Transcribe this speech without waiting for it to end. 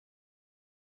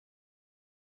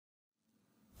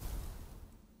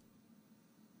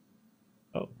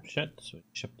Shit, so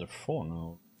chapter 4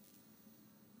 now.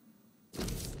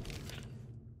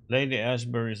 Lady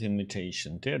Ashbury's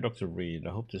invitation. Dear Dr. Reed,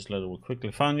 I hope this letter will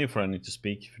quickly find you, for I need to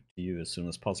speak to you as soon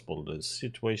as possible. The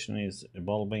situation is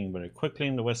evolving very quickly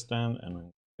in the West End, and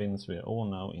I'm convinced we are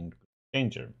all now in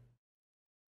danger.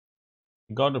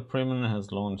 The Guard of Primen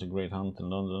has launched a great hunt in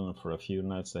London, and for a few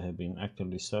nights they have been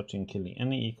actively searching, killing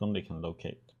any econ they can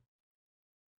locate.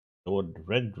 Lord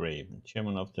Redgrave,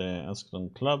 chairman of the Ascalon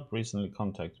Club, recently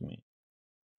contacted me.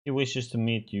 He wishes to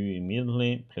meet you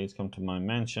immediately. Please come to my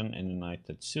mansion any night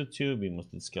that suits you. We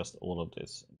must discuss all of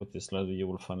this. With this letter you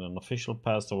will find an official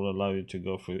pass that will allow you to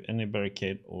go through any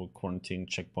barricade or quarantine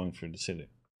checkpoint through the city.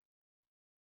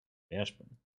 Ashburn.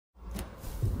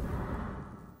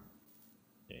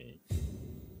 Okay.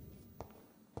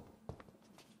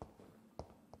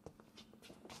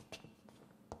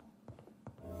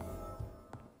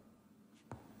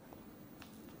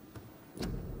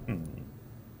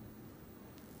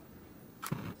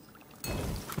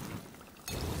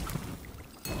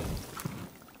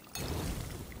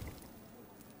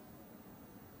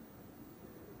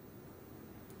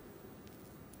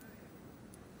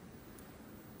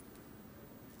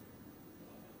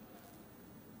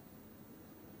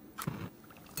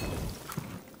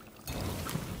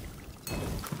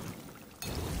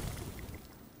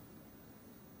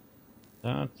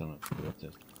 I don't know what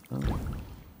this is.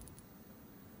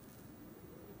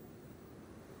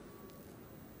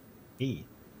 E.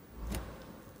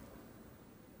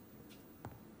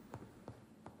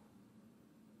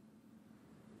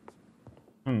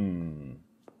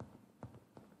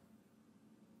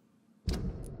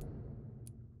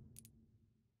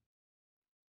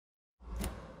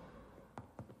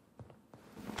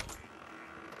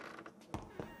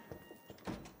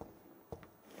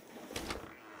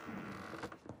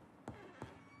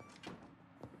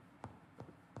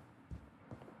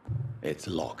 It's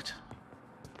locked.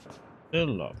 Still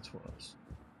locked for us.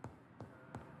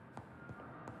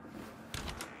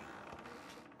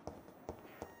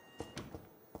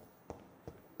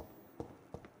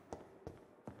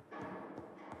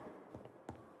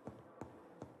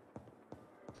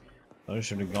 I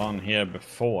should have gone here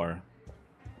before.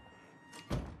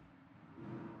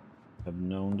 Have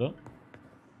known that.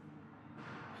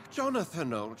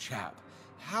 Jonathan, old chap,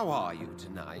 how are you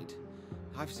tonight?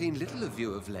 I've seen little of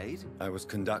you of late. I was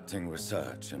conducting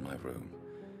research in my room,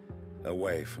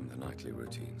 away from the nightly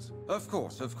routines. Of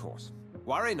course, of course.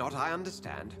 Worry not, I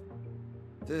understand.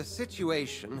 The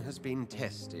situation has been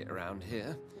testy around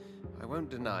here. I won't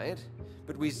deny it,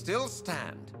 but we still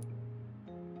stand.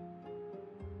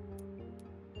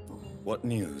 What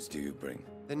news do you bring?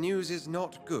 The news is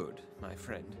not good, my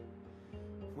friend.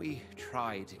 We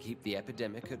try to keep the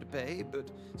epidemic at bay, but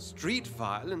street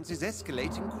violence is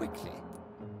escalating quickly.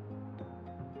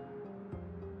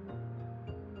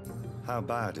 How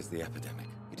bad is the epidemic?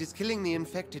 It is killing the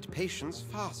infected patients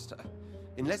faster.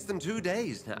 In less than 2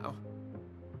 days now.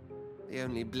 The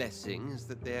only blessing is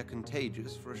that they are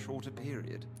contagious for a shorter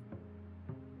period.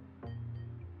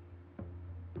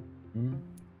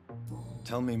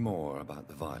 Tell me more about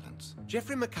the violence.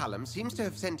 Geoffrey McCallum seems to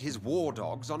have sent his war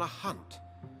dogs on a hunt.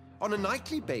 On a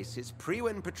nightly basis,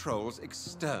 Prewen patrols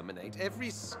exterminate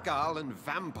every skull and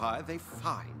vampire they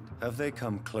find. Have they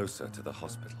come closer to the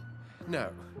hospital? No.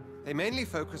 They mainly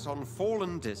focus on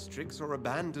fallen districts or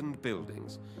abandoned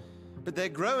buildings. But they're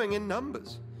growing in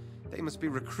numbers. They must be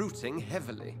recruiting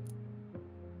heavily.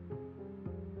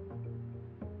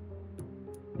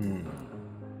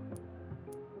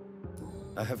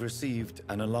 I have received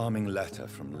an alarming letter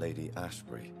from Lady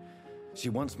Ashbury. She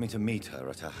wants me to meet her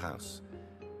at her house.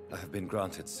 I have been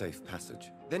granted safe passage.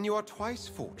 Then you are twice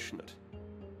fortunate.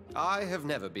 I have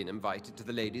never been invited to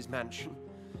the lady's mansion.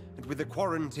 And with the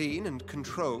quarantine and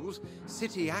controls,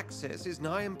 city access is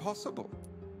nigh impossible.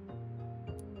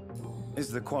 Is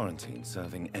the quarantine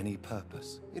serving any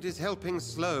purpose? It is helping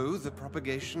slow the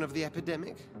propagation of the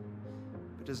epidemic.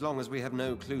 But as long as we have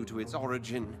no clue to its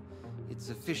origin, its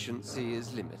efficiency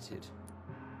is limited.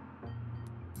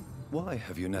 Why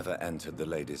have you never entered the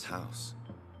lady's house?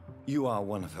 You are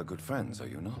one of her good friends, are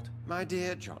you not? My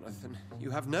dear Jonathan,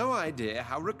 you have no idea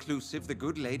how reclusive the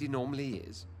good lady normally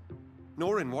is.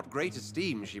 Nor in what great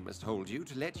esteem she must hold you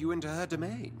to let you into her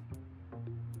domain.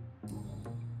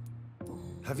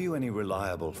 Have you any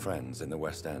reliable friends in the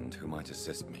West End who might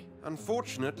assist me?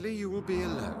 Unfortunately, you will be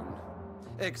alone.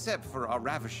 Except for our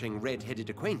ravishing red-headed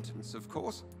acquaintance, of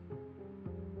course.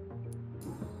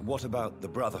 What about the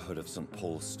Brotherhood of St.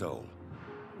 Paul's Stole?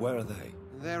 Where are they?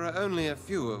 There are only a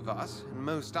few of us, and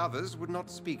most others would not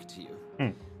speak to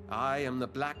you. I am the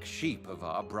black sheep of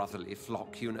our brotherly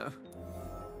flock, you know.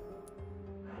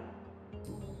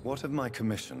 What of my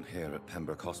commission here at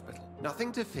Pembroke Hospital?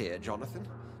 Nothing to fear, Jonathan.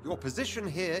 Your position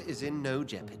here is in no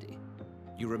jeopardy.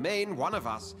 You remain one of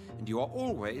us, and you are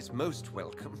always most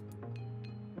welcome.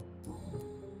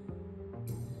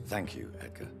 Thank you,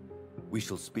 Edgar. We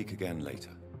shall speak again later.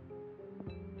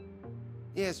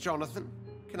 Yes, Jonathan.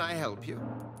 Can I help you?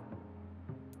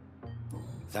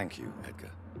 Thank you,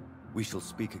 Edgar. We shall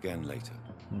speak again later.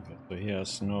 Okay, so he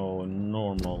has no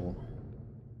normal.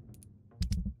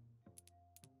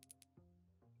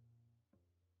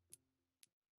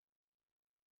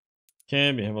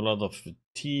 Okay, we have a lot of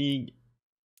fatigue.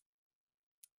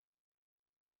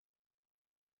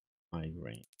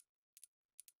 Migraine.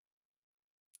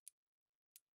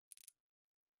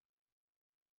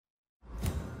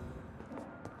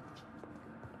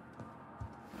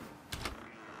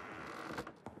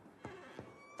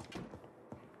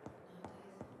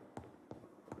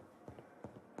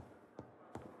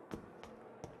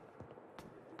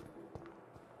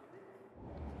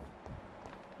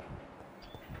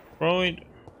 Freud.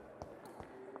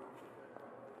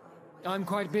 I'm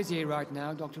quite busy right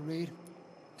now, Dr. Reed.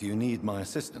 Do you need my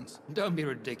assistance? Don't be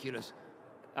ridiculous.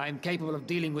 I'm capable of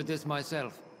dealing with this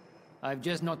myself. I've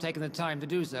just not taken the time to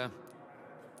do so.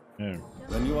 Yeah.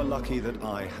 Then you are lucky that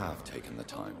I have taken the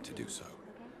time to do so.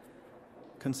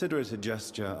 Consider it a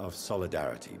gesture of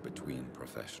solidarity between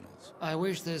professionals. I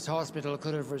wish this hospital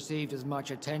could have received as much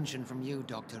attention from you,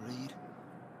 Dr. Reed.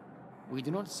 We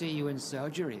do not see you in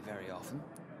surgery very often.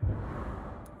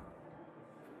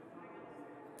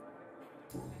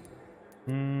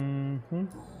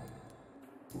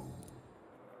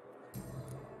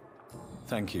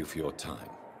 Thank you for your time.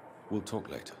 We'll talk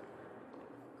later.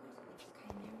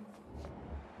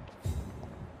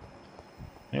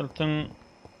 Milton.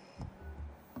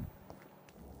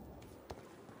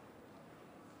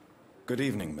 Good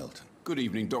evening, Milton. Good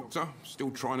evening, Doctor.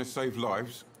 Still trying to save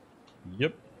lives?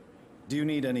 Yep. Do you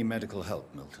need any medical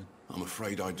help, Milton? I'm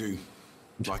afraid I do.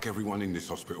 Like everyone in this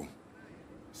hospital.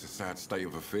 It's a sad state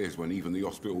of affairs when even the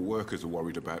hospital workers are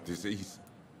worried about disease.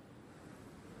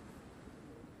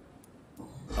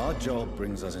 Our job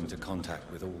brings us into contact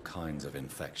with all kinds of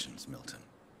infections, Milton.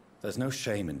 There's no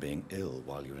shame in being ill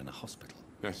while you're in a hospital.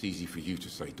 That's easy for you to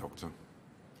say, Doctor.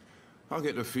 I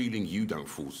get the feeling you don't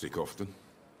fall sick often.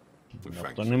 In Not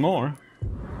fact, anymore.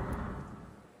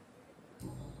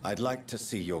 I'd like to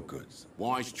see your goods.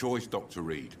 wise choice, Dr.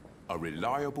 Reed. A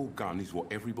reliable gun is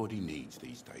what everybody needs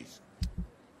these days.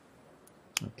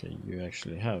 Okay, you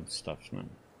actually have stuff now.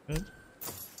 Good.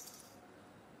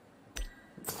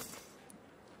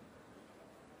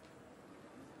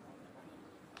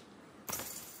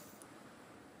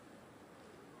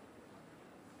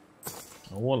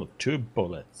 A wall of 2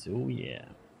 bullets. Oh yeah.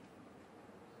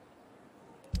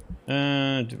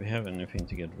 Do we have anything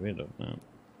to get rid of now?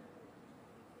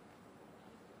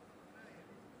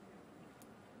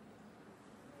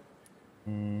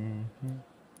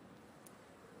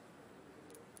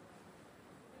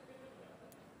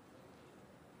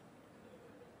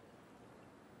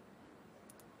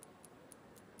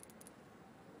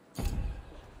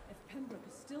 If Pembroke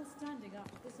is still standing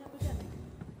after this epidemic,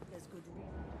 there's good reason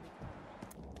to be proud.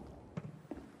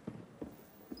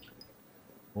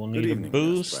 We'll Good need a evening,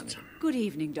 boost. Nurse Brennan. Good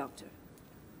evening, Doctor.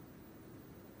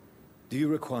 Do you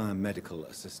require medical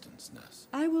assistance, nurse?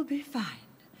 I will be fine,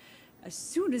 as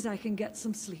soon as I can get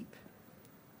some sleep.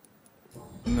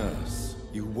 Nurse,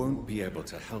 you won't be able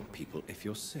to help people if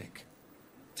you're sick.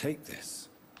 Take this,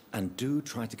 and do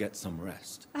try to get some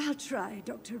rest. I'll try,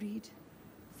 Dr. Reed.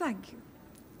 Thank you.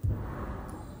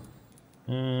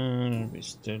 We're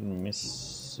still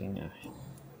missing a...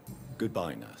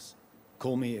 Goodbye, nurse.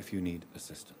 Call me if you need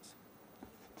assistance.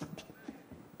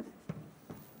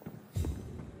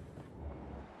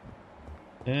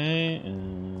 Okay,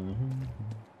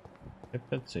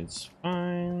 pipettes, it's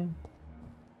fine.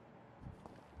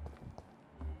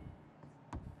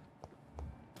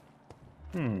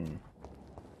 What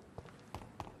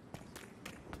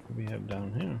do we have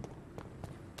down here?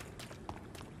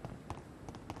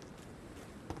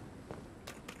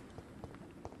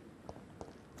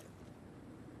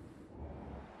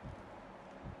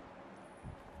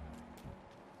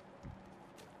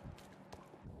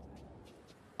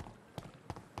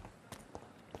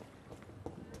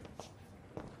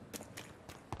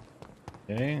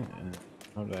 Okay,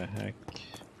 how the heck?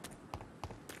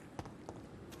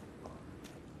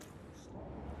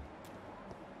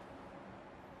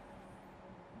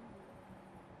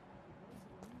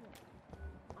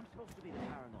 I'm supposed to be the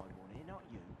paranoid one here, not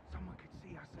you. Someone could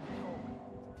see us and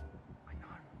talk.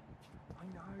 I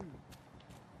know.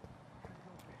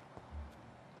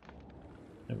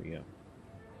 There we go.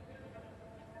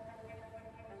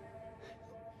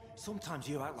 Sometimes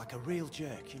you act like a real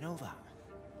jerk, you know that?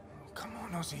 Oh, come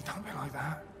on, Ozzy, don't be like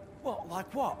that. What,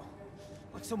 like what?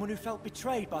 Like someone who felt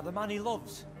betrayed by the man he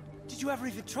loves? Did you ever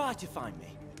even try to find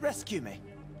me? Rescue me?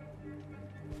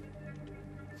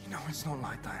 You know, it's not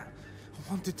like that.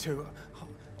 I wanted to.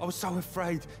 I was so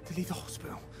afraid to leave the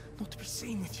hospital, not to be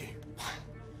seen with you.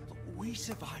 Look, we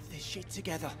survived this shit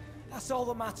together. That's all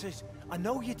that matters. I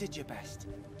know you did your best.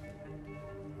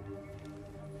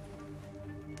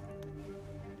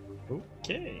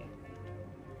 Okay.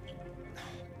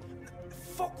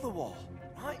 Fuck the war,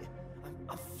 right?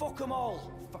 And fuck them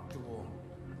all. Fuck the war.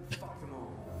 Fuck them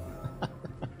all.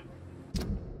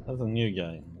 That's a new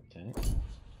guy. Okay.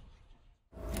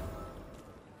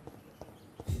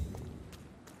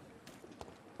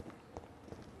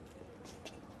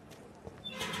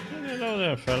 Hello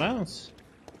there, fellas.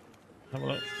 Have a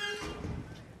look.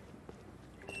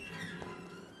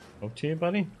 Up to you,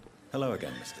 buddy. Hello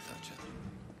again, Mr. Thatcher.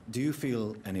 Do you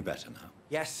feel any better now?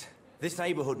 Yes. This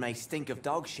neighborhood may stink of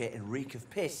dog shit and reek of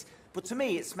piss, but to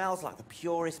me it smells like the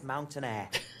purest mountain air.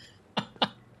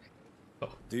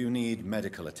 Do you need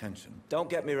medical attention? Don't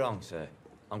get me wrong, sir.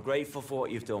 I'm grateful for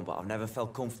what you've done, but I've never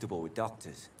felt comfortable with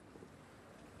doctors.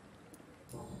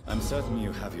 I'm certain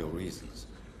you have your reasons.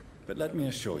 But let me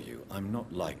assure you, I'm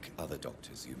not like other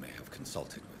doctors you may have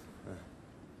consulted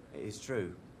with. It is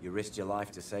true. You risked your life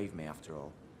to save me, after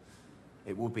all.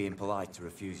 It would be impolite to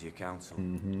refuse your counsel.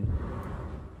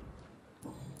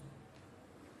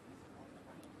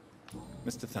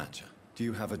 Mr. Thatcher, do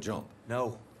you have a job?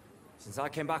 No. Since I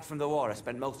came back from the war, I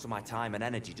spent most of my time and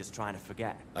energy just trying to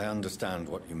forget. I understand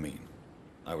what you mean.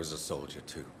 I was a soldier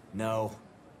too. No.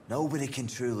 Nobody can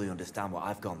truly understand what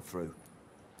I've gone through.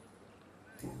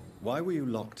 Why were you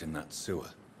locked in that sewer?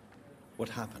 What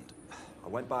happened? I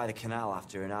went by the canal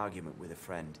after an argument with a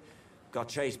friend. Got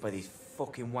chased by these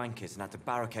fucking wankers and had to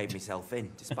barricade myself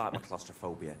in, despite my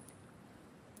claustrophobia.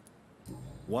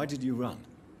 Why did you run?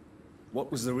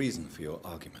 What was the reason for your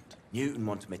argument? Newton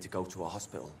wanted me to go to a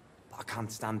hospital, but I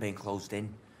can't stand being closed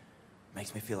in.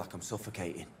 Makes me feel like I'm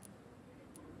suffocating.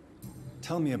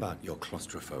 Tell me about your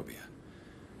claustrophobia.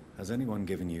 Has anyone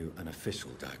given you an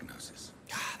official diagnosis?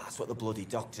 That's what the bloody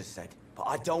doctors said. But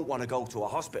I don't want to go to a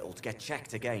hospital to get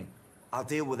checked again. I'll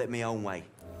deal with it my own way.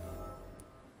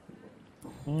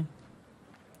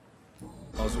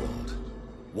 Oswald,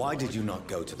 why did you not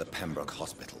go to the Pembroke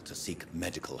Hospital to seek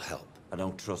medical help? I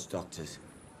don't trust doctors.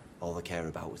 All they care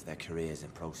about was their careers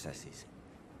and processes.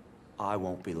 I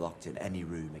won't be locked in any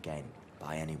room again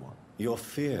by anyone. Your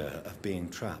fear of being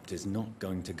trapped is not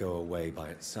going to go away by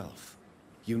itself.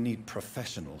 You need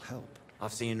professional help.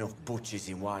 I've seen enough butchers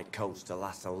in white coats to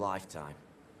last a lifetime.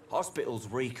 Hospitals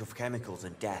reek of chemicals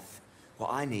and death.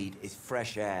 What I need is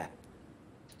fresh air.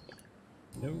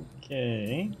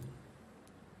 Okay.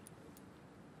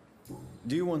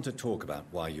 Do you want to talk about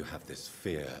why you have this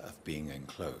fear of being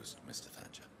enclosed, Mr.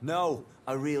 Thatcher? No,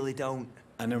 I really don't.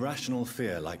 An irrational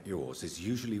fear like yours is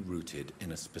usually rooted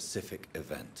in a specific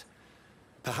event.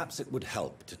 Perhaps it would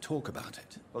help to talk about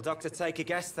it. Well, Doctor, take a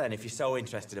guess then, if you're so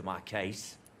interested in my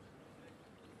case.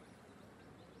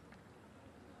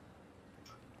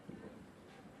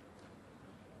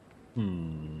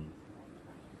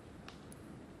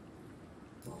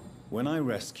 When I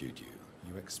rescued you,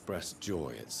 you expressed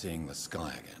joy at seeing the sky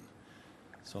again.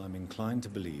 So I'm inclined to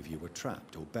believe you were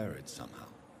trapped or buried somehow.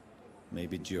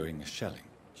 Maybe during a shelling.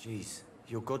 Jeez,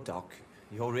 you're good, Doc.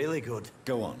 You're really good.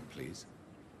 Go on, please.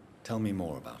 Tell me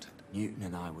more about it. Newton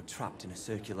and I were trapped in a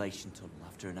circulation tunnel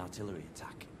after an artillery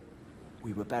attack.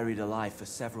 We were buried alive for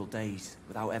several days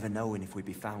without ever knowing if we'd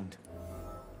be found.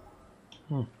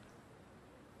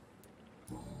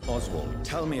 Oswald,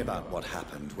 tell me about what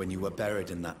happened when you were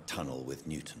buried in that tunnel with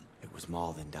Newton. It was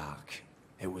more than dark.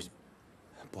 It was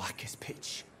black as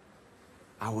pitch.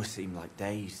 Hours seemed like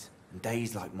days, and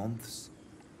days like months.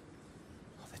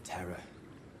 Oh, the terror,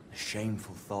 the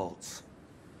shameful thoughts.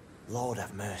 Lord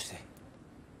have mercy.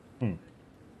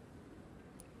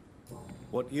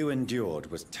 What you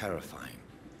endured was terrifying.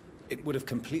 It would have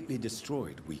completely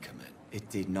destroyed weaker men. It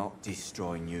did not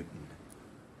destroy Newton.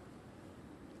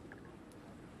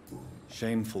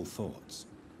 Shameful thoughts.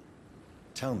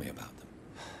 Tell me about them.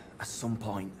 At some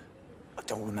point, I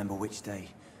don't remember which day,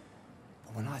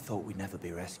 but when I thought we'd never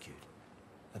be rescued,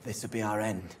 that this would be our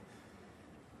end,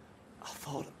 I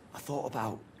thought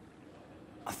about...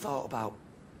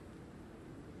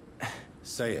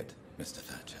 Say it, Mr.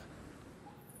 Thatcher.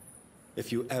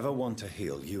 If you ever want to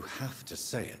heal, you have to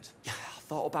say it. Yeah, I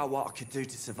thought about what I could do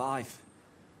to survive.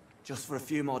 Just for a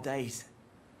few more days.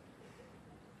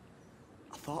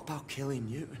 I thought about killing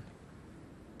Newton.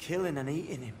 Killing and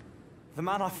eating him. The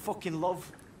man I fucking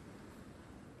love.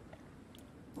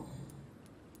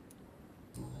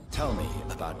 Tell me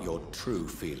about your true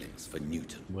feelings for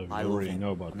Newton. Well, we I love already him.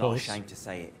 know about I'm not those. ashamed to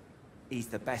say it. He's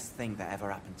the best thing that ever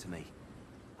happened to me.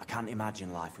 I can't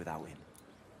imagine life without him.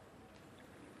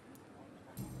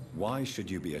 Why should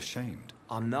you be ashamed?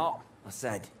 I'm not, I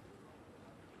said.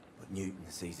 But Newton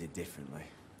sees it differently.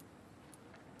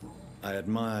 I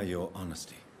admire your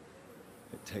honesty.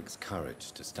 It takes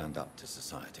courage to stand up to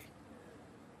society.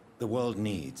 The world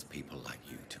needs people like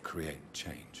you to create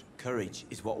change. Courage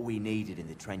is what we needed in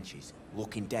the trenches,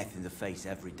 looking death in the face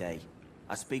every day.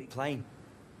 I speak plain.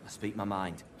 I speak my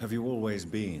mind. Have you always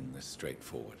been this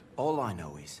straightforward? All I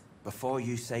know is, before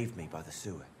you saved me by the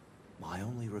sewer, my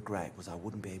only regret was I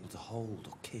wouldn't be able to hold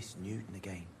or kiss Newton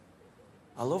again.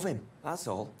 I love him, that's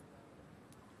all.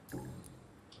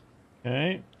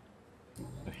 Okay.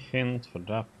 A hint for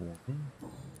that one.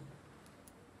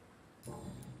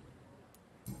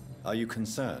 Are you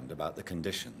concerned about the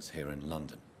conditions here in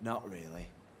London? Not really.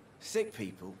 Sick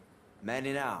people, men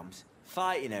in arms,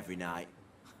 fighting every night.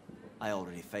 I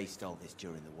already faced all this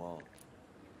during the war.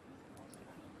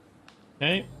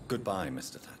 Okay. Goodbye,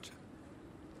 Mr. Thatcher.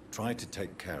 Try to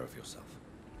take care of yourself.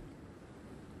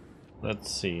 Let's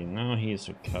see. Now he's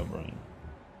recovering.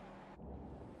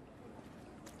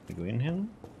 We go in here.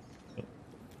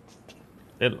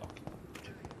 Still.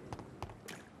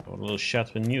 Got a little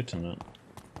chat with Newton then.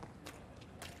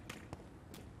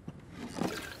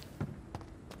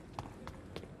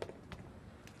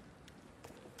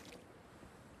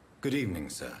 Good evening,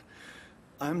 sir.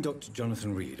 I'm Dr.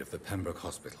 Jonathan Reed of the Pembroke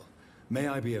Hospital. May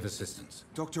I be of assistance?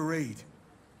 Dr. Reed.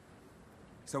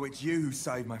 So it's you who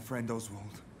saved my friend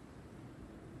Oswald.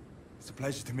 It's a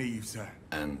pleasure to meet you, sir.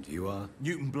 And you are?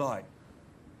 Newton Blight.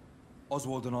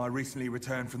 Oswald and I recently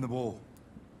returned from the war.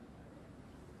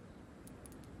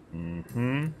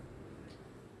 Mm-hmm.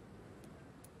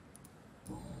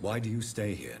 Why do you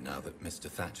stay here now that Mr.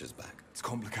 Thatcher's back? It's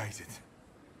complicated.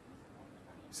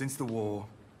 Since the war,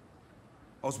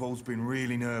 Oswald's been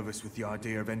really nervous with the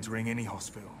idea of entering any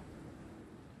hospital.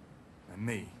 And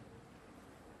me,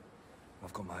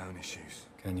 I've got my own issues.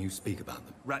 Can you speak about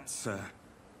them? Rats, sir.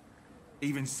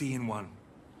 Even seeing one,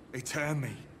 they turn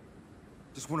me.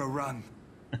 Just want to run.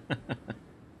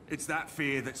 It's that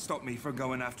fear that stopped me from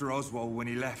going after Oswald when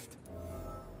he left.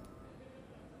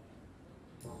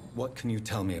 What can you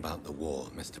tell me about the war,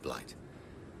 Mr. Blight?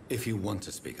 If you want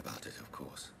to speak about it, of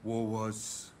course. War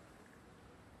was...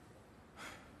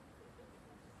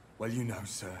 well, you know,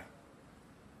 sir.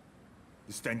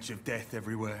 The stench of death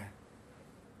everywhere.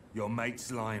 Your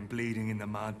mates lying bleeding in the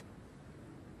mud.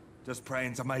 Just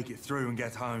praying to make it through and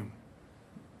get home.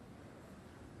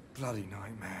 Bloody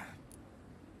nightmare.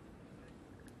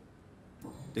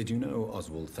 Did you know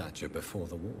Oswald Thatcher before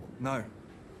the war? No.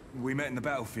 We met in the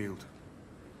battlefield.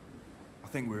 I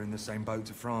think we were in the same boat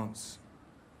to France.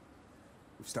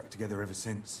 We've stuck together ever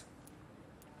since.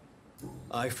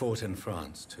 I fought in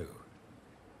France, too.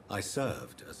 I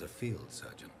served as a field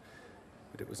surgeon,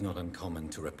 but it was not uncommon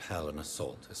to repel an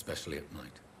assault, especially at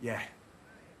night. Yeah.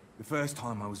 The first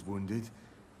time I was wounded,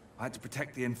 I had to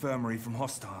protect the infirmary from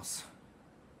hostiles.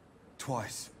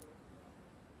 Twice.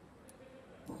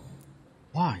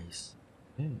 Wise.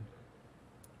 Yeah.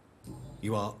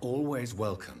 You are always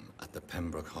welcome at the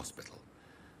Pembroke Hospital.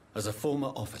 As a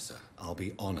former officer, I'll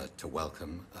be honored to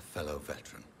welcome a fellow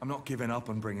veteran. I'm not giving up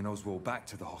on bringing Oswald back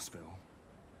to the hospital.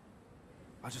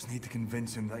 I just need to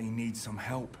convince him that he needs some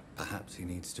help. Perhaps he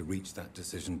needs to reach that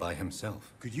decision by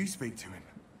himself. Could you speak to him?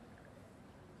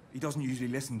 He doesn't usually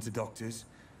listen to doctors,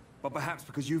 but perhaps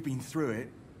because you've been through it,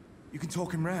 you can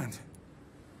talk him round.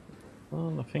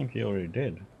 Well, I think he already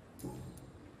did.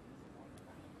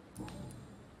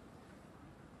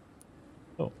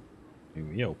 Oh,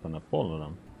 we open up all of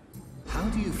them. How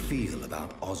do you feel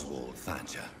about Oswald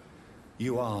Thatcher?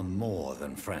 You are more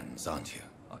than friends, aren't you?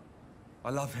 I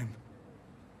love him.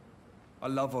 I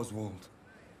love Oswald.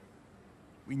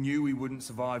 We knew we wouldn't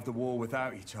survive the war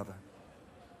without each other.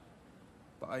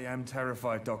 But I am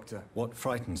terrified, Doctor. What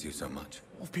frightens you so much?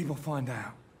 What if people find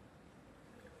out?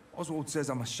 Oswald says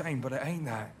I'm ashamed, but it ain't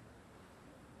that.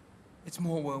 It's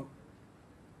more, well,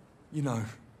 you know,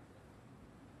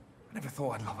 I never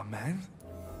thought I'd love a man.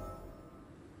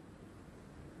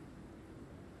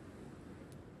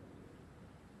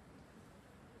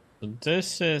 So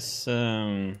this is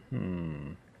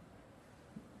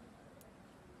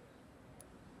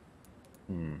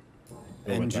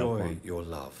Enjoy your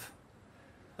love.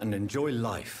 And enjoy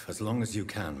life as long as you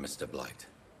can, Mr. Blight.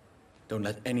 Don't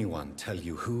let anyone tell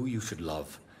you who you should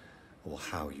love or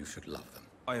how you should love them.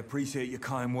 I appreciate your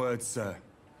kind words, sir.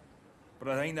 But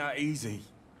it ain't that easy.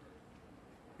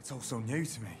 It's all so new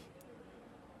to me.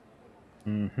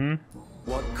 Mm-hmm.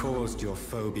 What caused your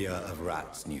phobia of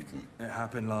rats, Newton? It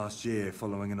happened last year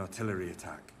following an artillery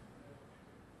attack.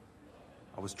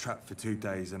 I was trapped for 2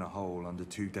 days in a hole under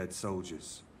 2 dead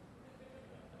soldiers.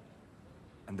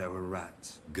 And there were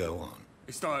rats. Go on.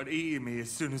 It started eating me as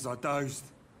soon as I dozed.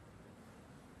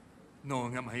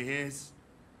 Gnawing at my ears,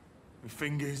 my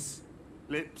fingers,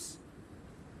 lips.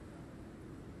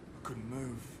 I couldn't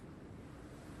move.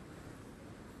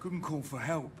 Couldn't call for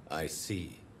help. I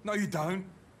see. No, you don't.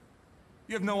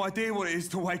 You have no idea what it is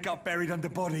to wake up buried under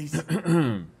bodies.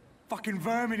 Fucking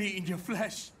vermin eating your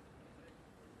flesh.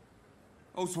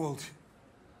 Oswald.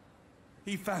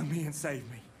 He found me and saved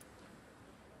me.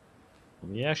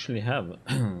 We actually have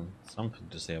something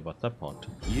to say about that part.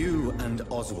 You and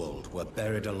Oswald were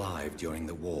buried alive during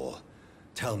the war.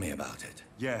 Tell me about it.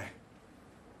 Yeah.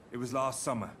 It was last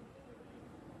summer.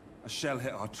 A shell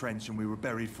hit our trench and we were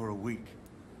buried for a week.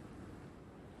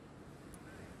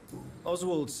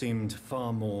 Oswald seemed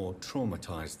far more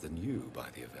traumatized than you by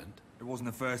the event. It wasn't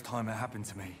the first time it happened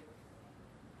to me.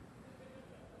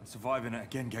 And surviving it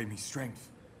again gave me strength.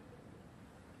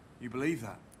 You believe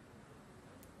that?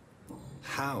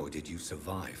 How did you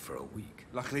survive for a week?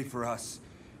 Luckily for us,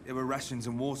 there were rations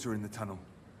and water in the tunnel.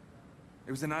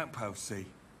 It was an outpost, see?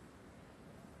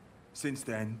 Since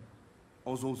then,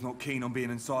 Oswald's not keen on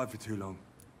being inside for too long.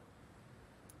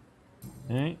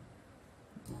 Hey.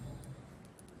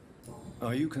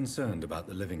 Are you concerned about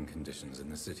the living conditions in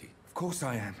the city? Of course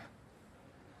I am.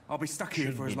 I'll be stuck here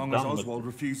Should for as be long as done, but- Oswald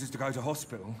refuses to go to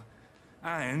hospital.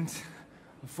 And,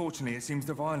 unfortunately, it seems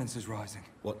the violence is rising.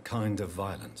 What kind of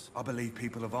violence? I believe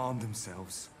people have armed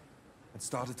themselves and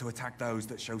started to attack those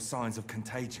that show signs of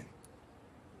contagion.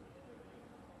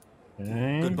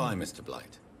 Okay. Goodbye, Mr.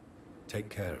 Blight. Take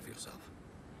care of yourself.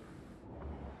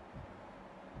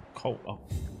 Cold. Oh.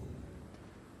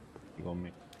 You got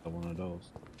me one of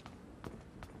those.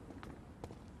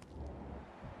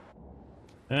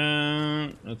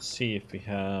 Let's see if we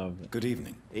have. Good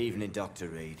evening. Evening, Dr.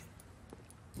 Reed.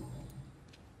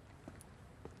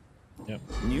 Yep.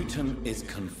 Newton is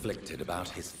conflicted about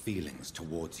his feelings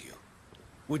towards you.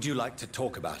 Would you like to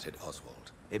talk about it,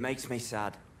 Oswald? It makes me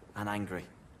sad and angry.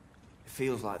 It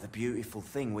feels like the beautiful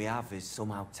thing we have is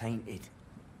somehow tainted.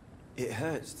 It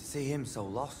hurts to see him so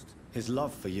lost. His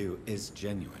love for you is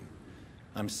genuine.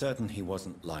 I'm certain he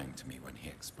wasn't lying to me when he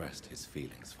expressed his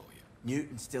feelings for you.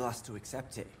 Newton still has to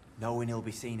accept it, knowing he'll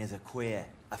be seen as a queer,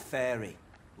 a fairy,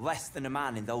 less than a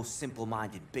man in those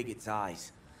simple-minded bigots'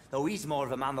 eyes. Though he's more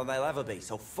of a man than they'll ever be,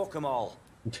 so fuck them all.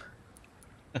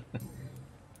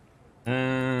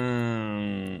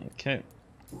 Okay.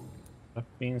 That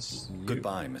means you...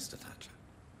 Goodbye, Mr. Thatcher.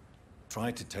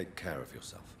 Try to take care of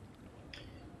yourself.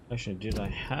 Actually, did I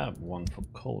have one for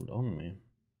cold on me?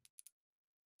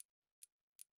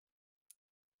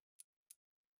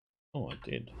 Oh, I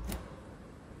did.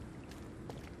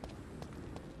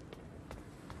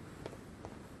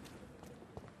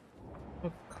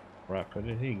 Oh crap, where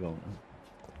did he go now?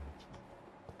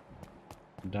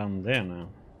 Down there now.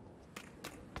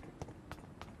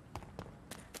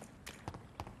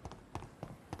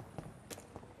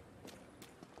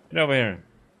 Get over here.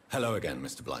 Hello again,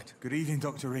 Mr. Blight. Good evening,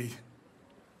 Dr. Reed.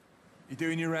 You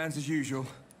doing your rounds as usual?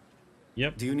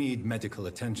 Yep. Do you need medical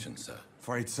attention, sir?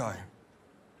 Afraid so.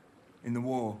 In the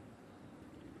war,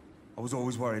 I was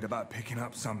always worried about picking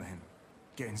up something,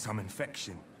 getting some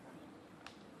infection.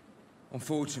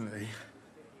 Unfortunately,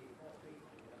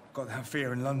 I've got that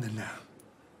fear in London now.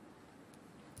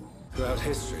 Throughout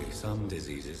history, some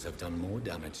diseases have done more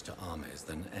damage to armies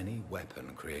than any weapon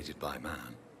created by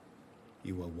man.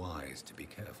 You were wise to be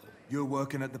careful. You're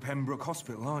working at the Pembroke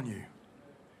Hospital, aren't you?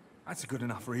 That's a good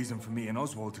enough reason for me and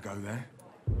Oswald to go there.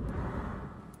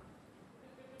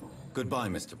 Goodbye,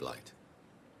 Mr. Blight.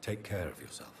 Take care of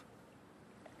yourself.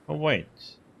 Oh wait.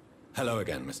 Hello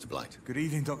again, Mr. Blight. Good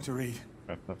evening, Dr. Reed.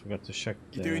 Crap, I forgot to check.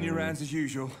 You doing your rounds as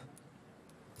usual?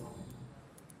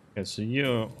 Okay, so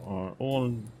you are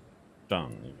all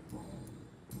done.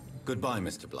 Goodbye,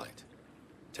 Mr. Blight.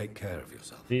 Take care of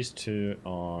yourself. These two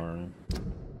are...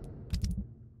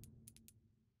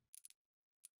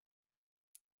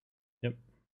 Yep.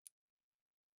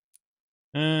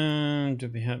 And do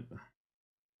we have...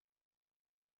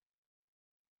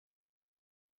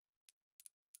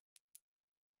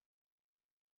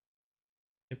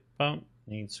 Pippa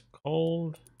needs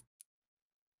cold.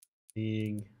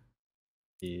 Big.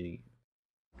 We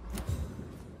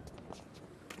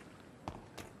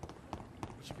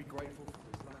should be grateful for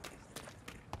this life.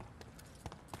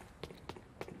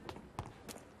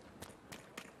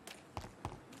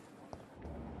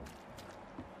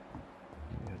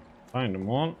 Find them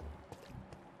all.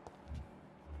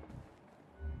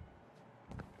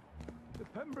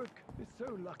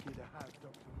 so lucky to have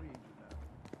Dr. Reed, you know.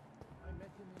 I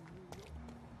met him in New York.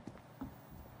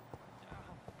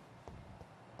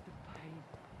 The pain.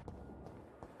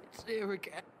 It's here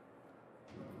again.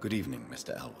 Good evening,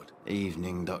 Mr. Elwood.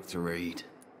 Evening, Dr. Reed.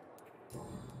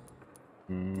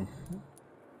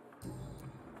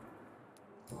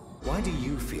 Why do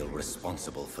you feel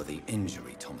responsible for the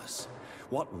injury, Thomas?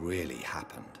 What really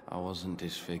happened? I wasn't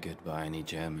disfigured by any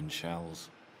German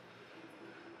shells.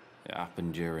 It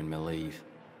happened during my leave.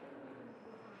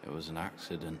 It was an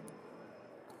accident.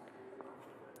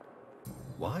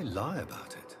 Why lie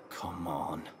about it? Come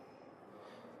on.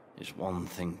 It's one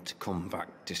thing to come back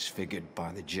disfigured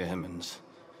by the Germans,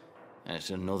 and it's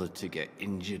another to get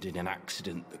injured in an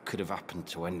accident that could have happened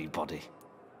to anybody.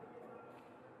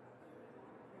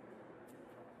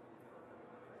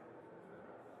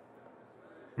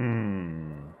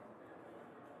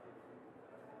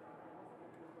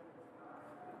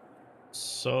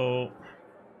 So...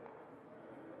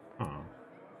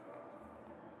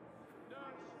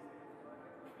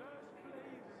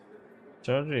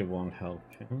 Surgery won't help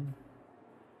him.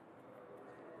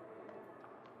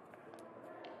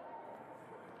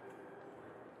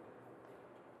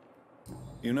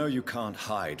 You know you can't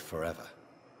hide forever.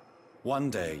 One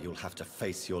day you'll have to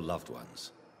face your loved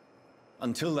ones.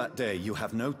 Until that day, you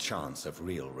have no chance of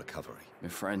real recovery. My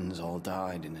friends all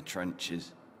died in the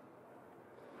trenches.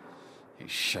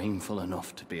 It's shameful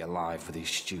enough to be alive with these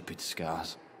stupid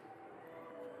scars.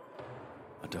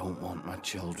 I don't want my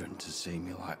children to see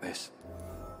me like this.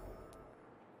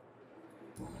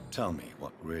 Tell me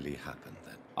what really happened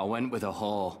then. I went with a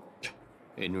whore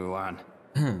in Rouen.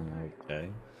 Okay.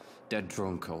 Dead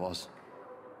drunk I was.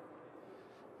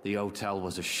 The hotel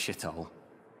was a shithole.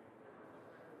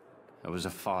 There was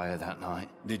a fire that night.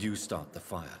 Did you start the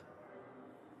fire?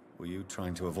 Were you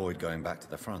trying to avoid going back to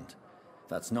the front?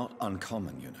 That's not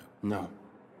uncommon, you know. No.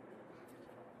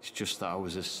 It's just that I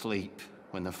was asleep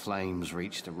when the flames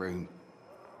reached the room.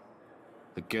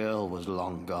 The girl was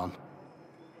long gone.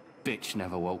 Bitch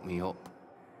never woke me up.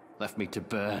 Left me to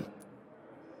burn.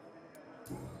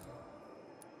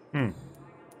 You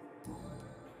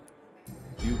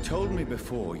told me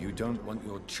before you don't want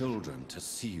your children to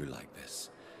see you like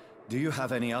this. Do you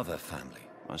have any other family?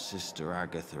 My sister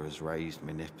Agatha has raised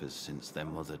me nippers since their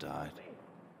mother died.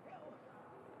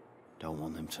 Don't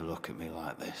want them to look at me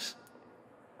like this.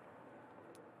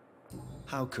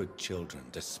 How could children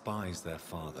despise their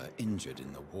father injured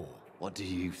in the war? What do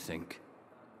you think?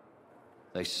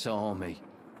 They saw me.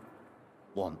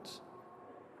 Once.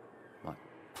 My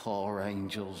poor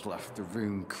angels left the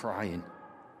room crying.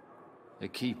 They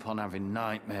keep on having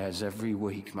nightmares every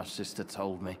week, my sister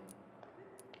told me.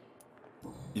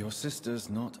 Your sister's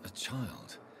not a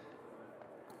child.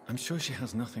 I'm sure she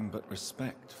has nothing but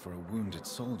respect for a wounded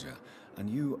soldier, and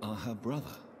you are her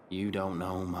brother. You don't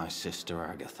know my sister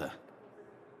Agatha.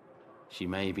 She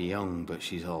may be young, but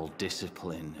she's all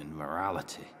discipline and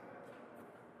morality.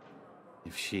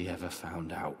 If she ever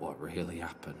found out what really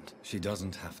happened... She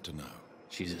doesn't have to know.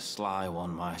 She's a sly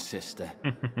one, my sister.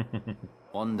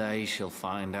 One day she'll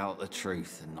find out the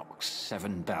truth and knock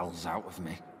 7 bells out of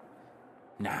me.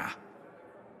 Nah.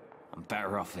 I'm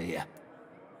better off here.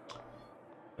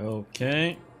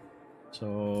 Okay.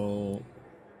 So...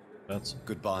 that's...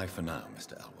 Goodbye for now,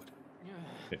 Mr. Elwood.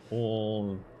 Okay,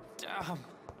 all... Damn.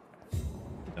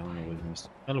 down with Mr.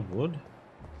 Elwood.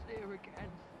 There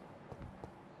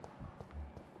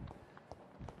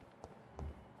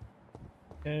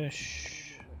again.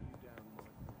 Shh.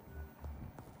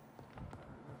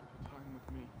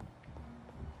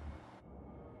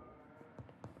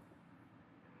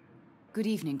 Good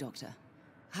evening, Doctor.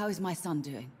 How is my son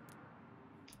doing?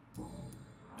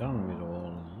 Done with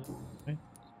all right.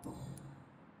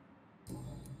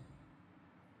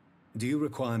 Do you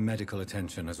require medical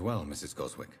attention as well, Mrs.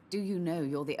 Goswick? Do you know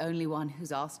you're the only one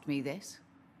who's asked me this?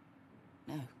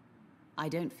 No. I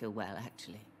don't feel well,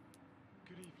 actually.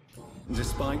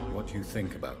 Despite what you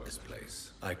think about this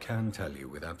place, I can tell you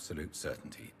with absolute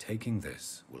certainty, taking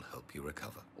this will help you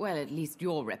recover. Well, at least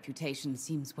your reputation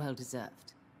seems well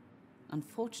deserved.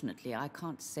 Unfortunately, I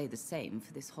can't say the same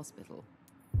for this hospital.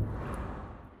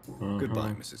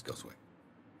 Goodbye, Mrs. Goswick.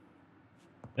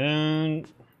 And...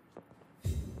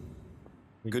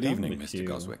 Good evening, Mr.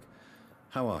 Goswick.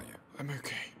 How are you? I'm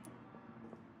okay.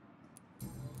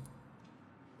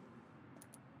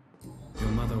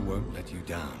 Your mother won't let you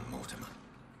down, Mortimer.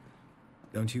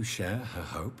 Don't you share her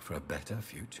hope for a better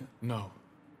future? No.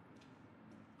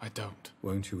 I don't.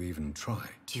 Won't you even try?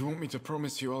 Do you want me to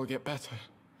promise you I'll get better?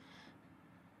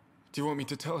 Do you want me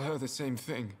to tell her the same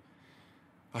thing?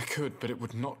 I could, but it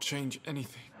would not change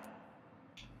anything.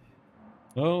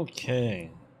 Okay,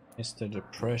 Mr.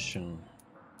 Depression.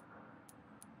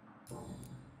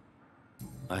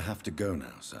 I have to go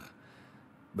now, sir.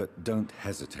 But don't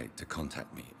hesitate to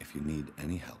contact me if you need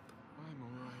any help. I'm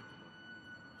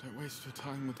alright. Don't waste your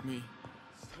time with me.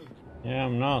 Yeah,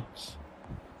 I'm not.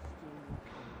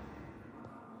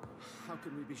 How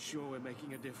can we be sure we're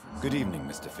making a difference? Good evening,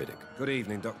 Mr. Fiddick. Good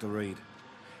evening, Dr. Reed.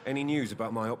 Any news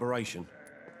about my operation?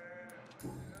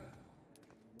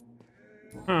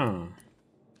 Huh.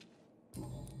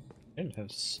 He'll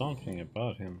have something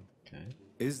about him. Okay.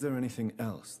 Is there anything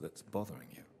else that's bothering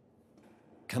you?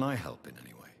 Can I help in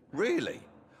any way? Really?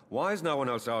 Why has no one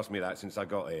else asked me that since I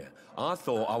got here? I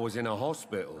thought I was in a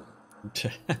hospital.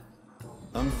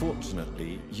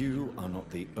 Unfortunately, you are not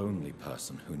the only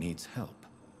person who needs help.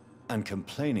 And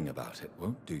complaining about it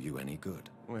won't do you any good.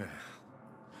 Well,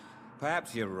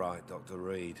 perhaps you're right, Dr.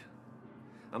 Reed.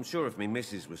 I'm sure if me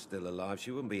missus was still alive,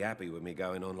 she wouldn't be happy with me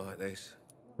going on like this.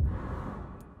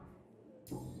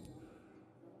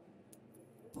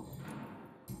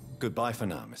 Goodbye for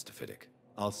now, Mr. Fiddick.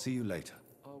 I'll see you later.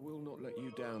 I will not let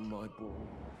you down, my boy.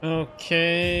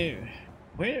 Okay.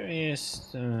 Where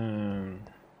is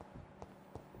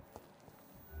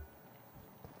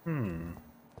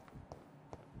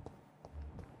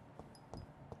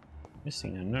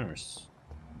missing a nurse.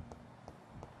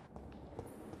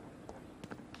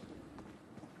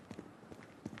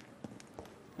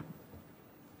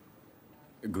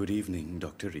 Good evening,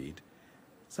 Dr. Reed.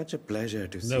 Such a pleasure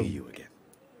to No. see you again.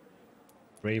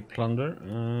 Grave plunder.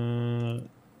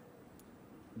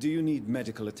 Do you need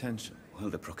medical attention? Well,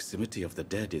 the proximity of the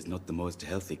dead is not the most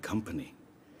healthy company,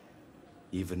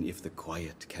 even if the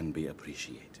quiet can be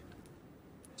appreciated.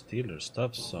 Steal their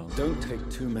stuff, so. Don't take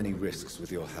too many risks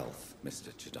with your health,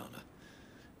 Mr. Chidana.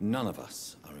 None of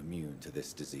us are immune to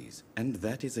this disease. And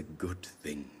that is a good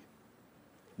thing.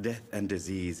 Death and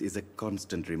disease is a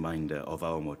constant reminder of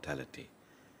our mortality.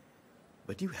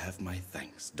 But you have my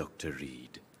thanks, Dr.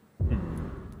 Reed.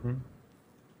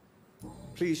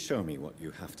 Please show me what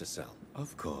you have to sell.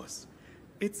 Of course.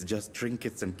 It's just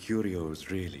trinkets and curios,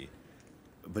 really.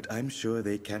 But I'm sure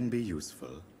they can be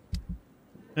useful.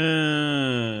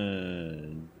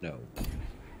 No.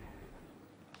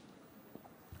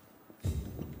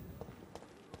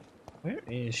 Where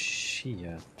is she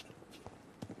at?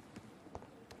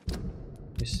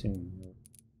 Missing.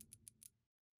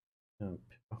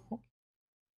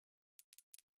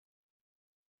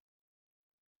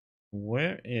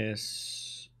 Where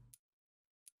is?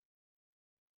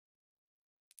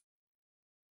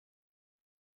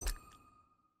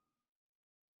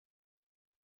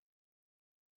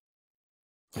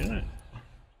 Yeah.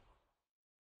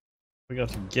 We got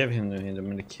to give him the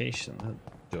medication. That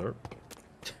derp.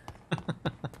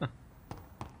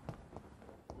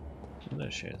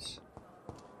 There she is.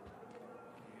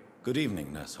 Good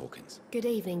evening, Nurse Hawkins. Good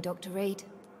evening, Dr. Reed.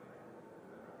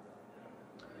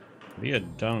 We are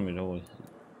done with all.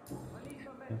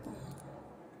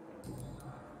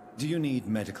 Do you need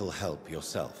medical help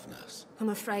yourself, Nurse? I'm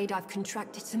afraid I've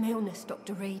contracted some illness,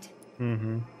 Dr. Reed.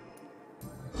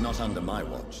 Not under my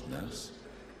watch, Nurse.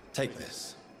 Take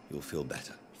this. You'll feel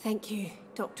better. Thank you,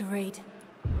 Dr. Reed.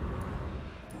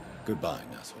 Goodbye,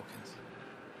 Nurse Hawkins.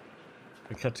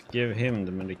 We got to give him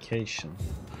the medication.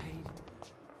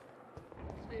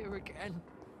 Here again.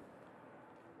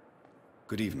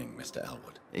 Good evening, Mr.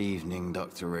 Elwood. Evening,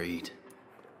 Dr. Reed.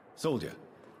 Soldier,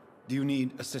 do you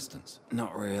need assistance?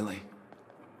 Not really.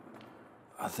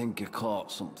 I think I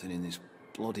caught something in this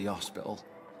bloody hospital.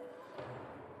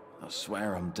 I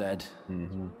swear I'm dead.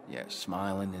 Yet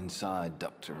smiling inside,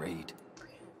 Dr. Reed.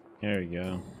 Here you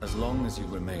go. As long as you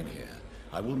remain here,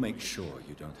 I will make sure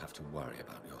you don't have to worry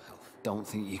about your health. Don't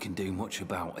think you can do much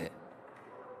about it.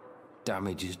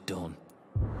 Damage is done.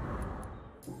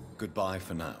 Goodbye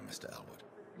for now, Mr. Elwood.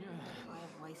 I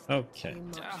have wasted Okay. too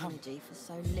much energy for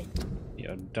so little. We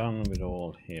are done with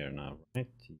all here now, right?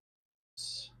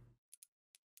 Yes.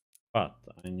 But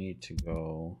I need to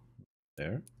go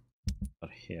there, but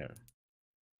here.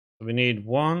 So we need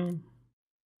 1,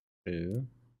 2,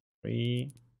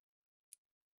 3.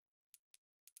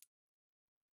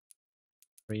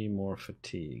 3 more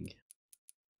fatigue.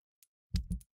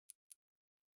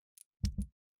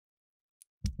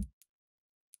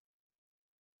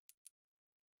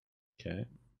 Okay.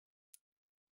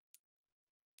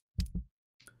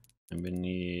 And we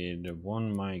need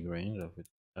 1 migraine that we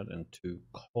had and 2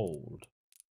 cold.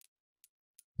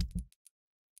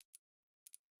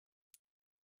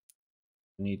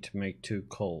 We need to make 2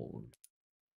 cold.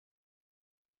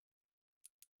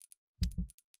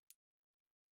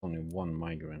 Only 1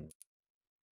 migraine.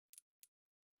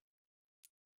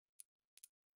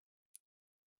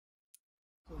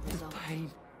 The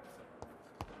pain.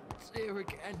 It's here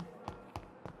again.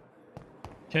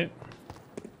 Okay.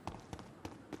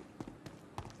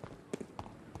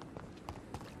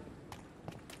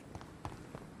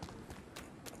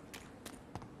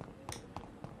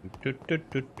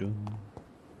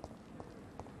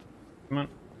 Come on.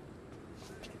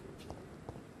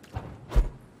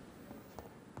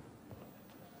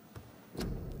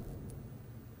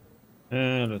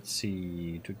 Let's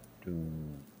see.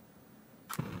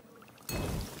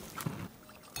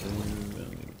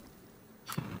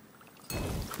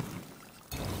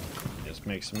 Just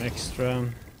make some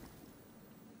extra.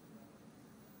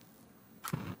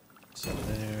 So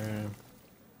there.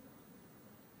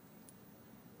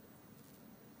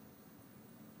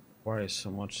 Why is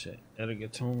so much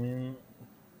ergotamine?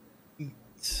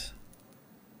 Eat.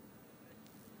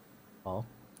 Oh.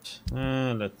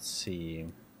 Let's see.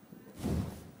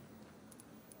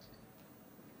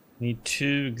 Need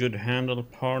 2 good handle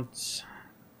parts.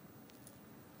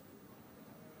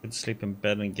 Could sleep in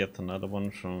bed and get another one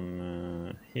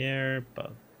from here,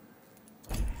 but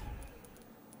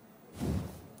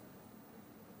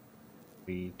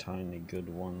 3 tiny good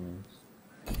ones.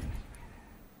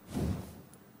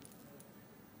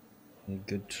 Need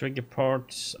good trigger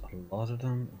parts, a lot of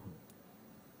them.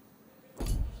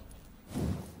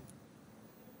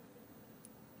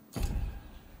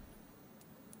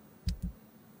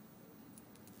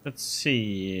 Let's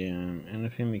see,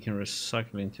 anything we can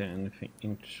recycle into anything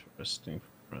interesting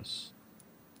for us.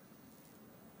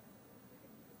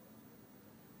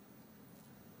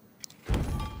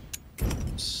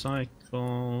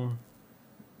 Cycle.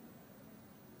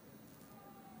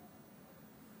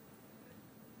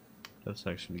 That's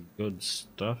actually good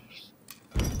stuff.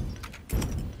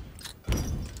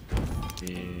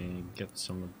 Get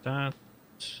some of that.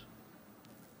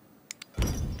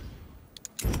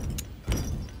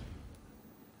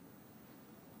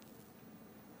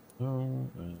 Oh,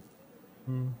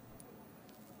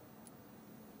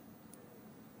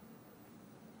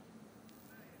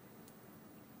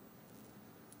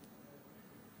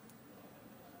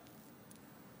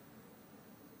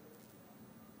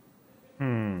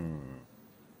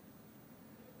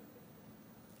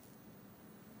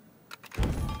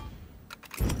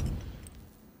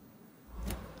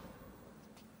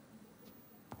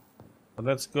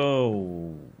 let's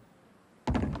go.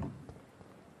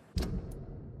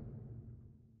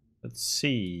 Let's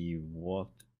see what.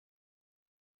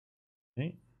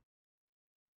 Okay.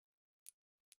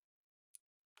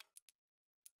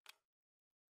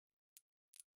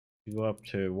 You go up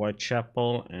to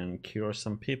Whitechapel and cure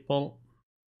some people.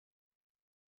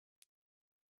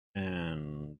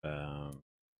 And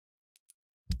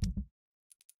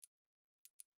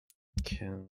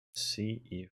can see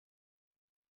if.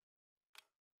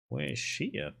 Where is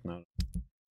she at now?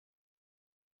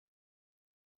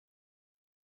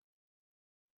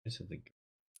 Is it the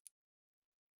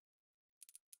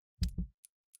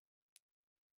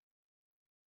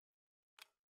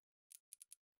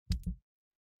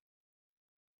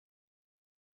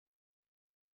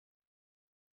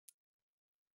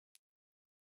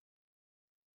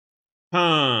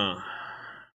I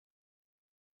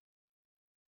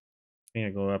think I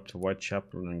go up to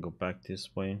Whitechapel and go back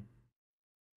this way.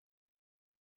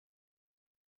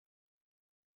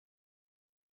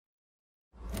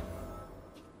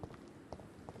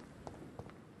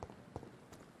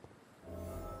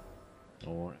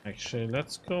 Or actually,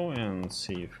 let's go and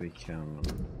see if we can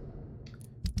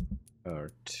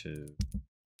to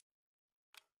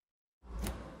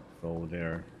go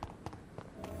there.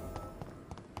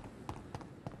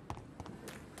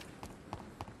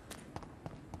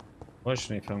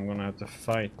 Question if I'm gonna have to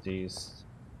fight these.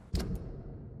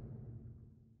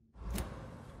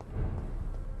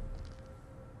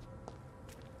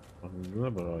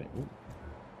 Ooh.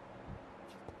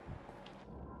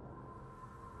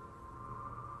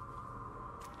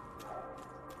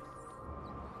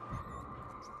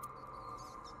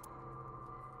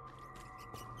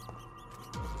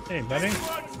 Hey, buddy.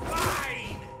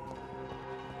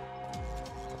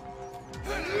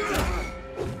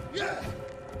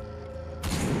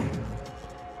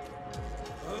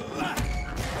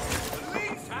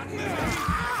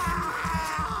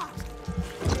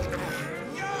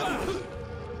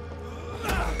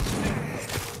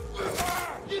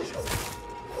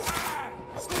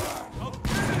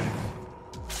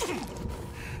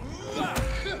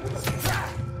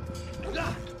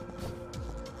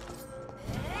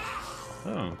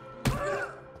 Oh.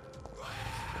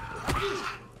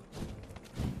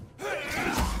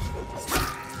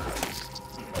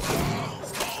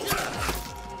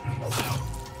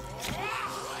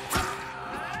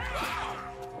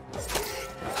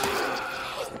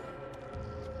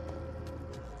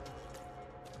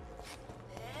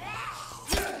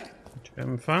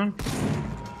 Having fun?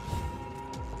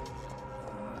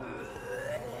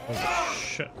 Oh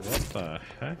shit, what the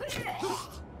heck?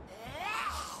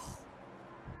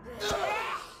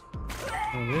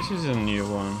 Oh, this is a new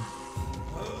one.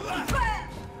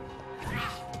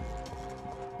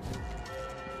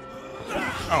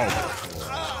 Oh.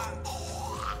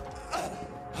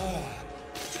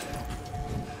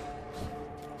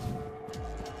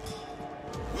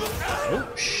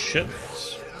 Oh shit.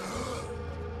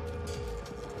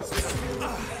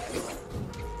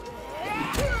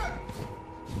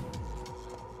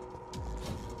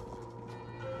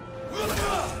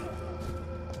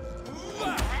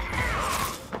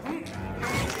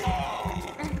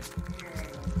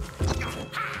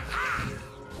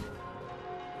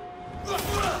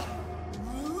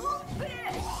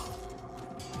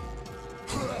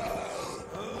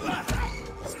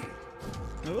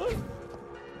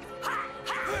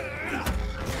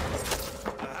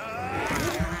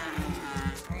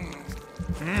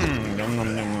 Nom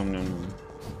nom nom nom nom.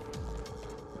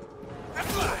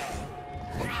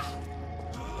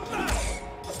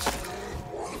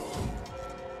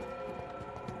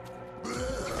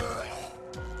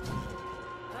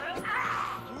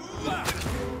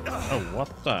 Oh, what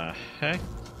the heck?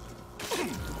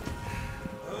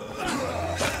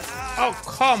 Oh,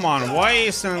 come on, why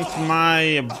isn't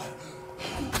my...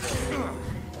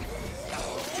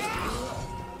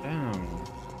 Damn.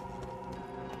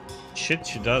 Shit,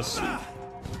 she does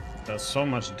so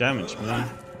much damage, man.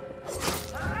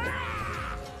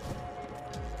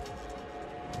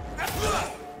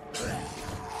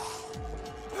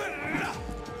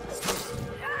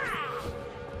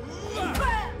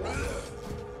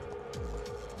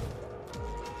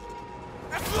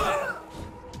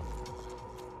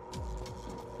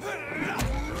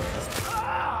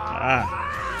 Ah.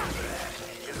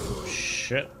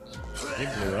 Shit. He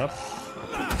blew up.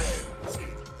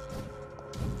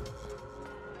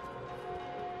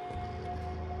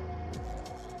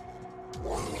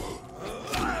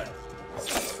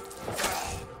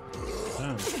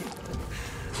 Damn.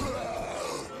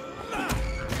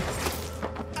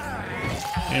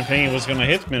 Didn't think it was gonna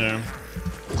hit me there.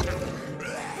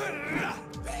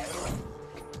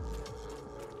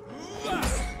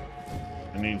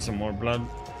 I need some more blood.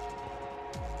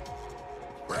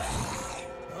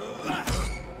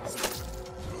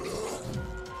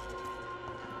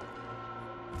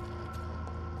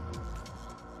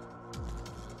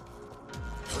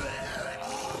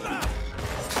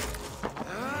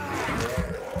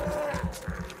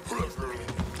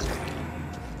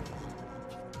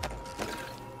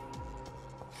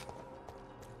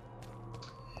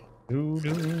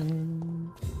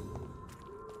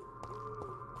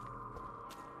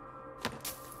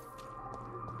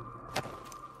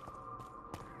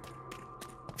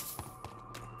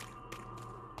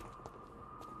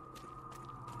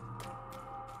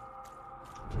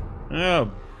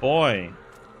 Oh boy.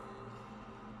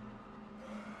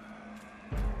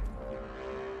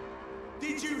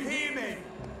 Did you hear me?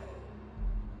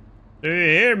 Do you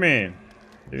hear me?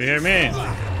 Do you hear me?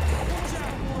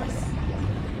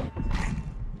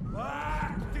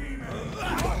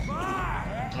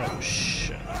 Oh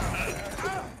shit.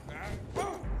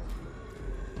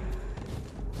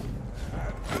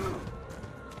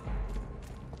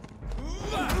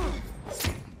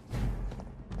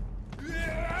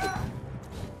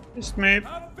 Just me.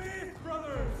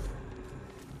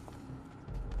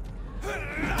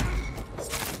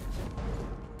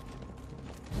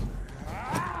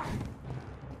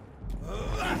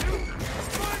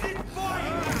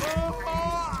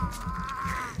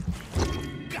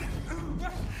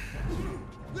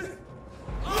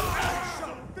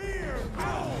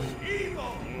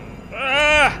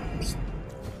 Ah!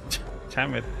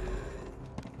 Damn it.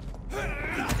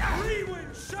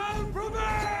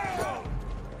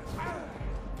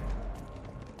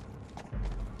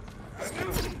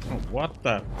 Oh, what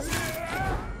the?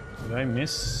 Did I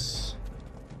miss?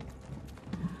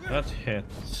 That hit.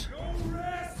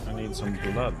 I need some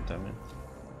blood, damn it.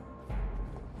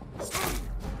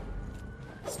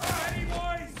 Hey,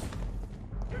 boys!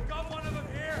 We've got one of them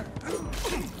here!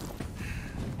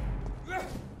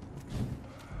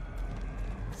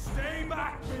 Stay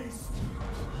back, beast!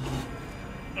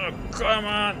 Oh, come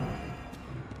on!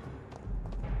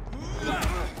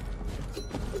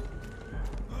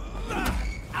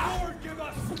 Our give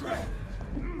us strength!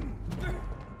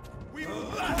 We will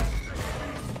crush this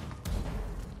beast!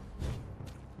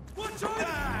 Watch out!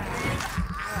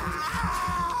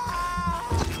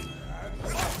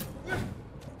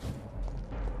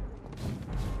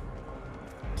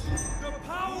 The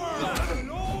power of the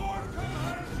Lord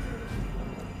commands you!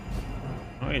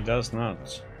 it does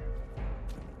not.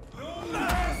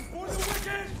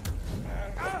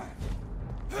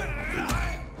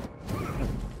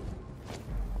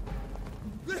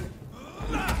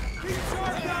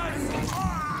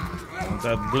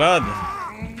 That blood.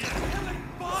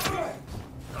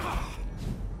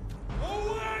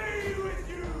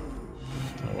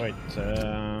 Oh, wait.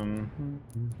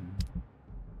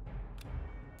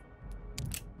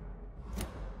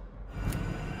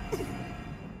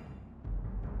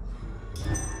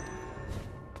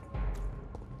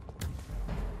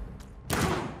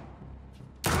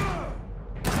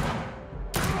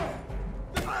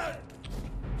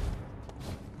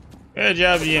 Good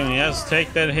job, Jimmy. Let's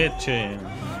take that hit to him.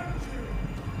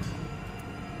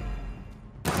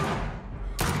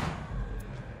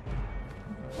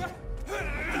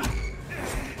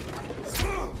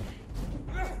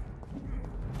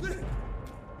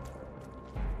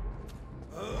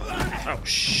 Oh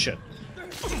shit!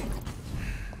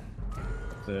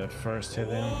 The first hit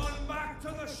in. Back to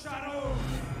the shadow.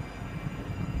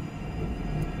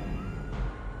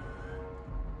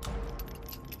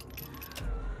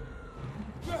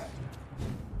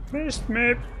 Missed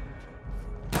me.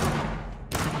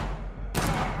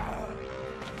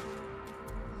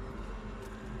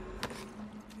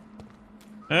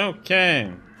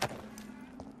 Okay.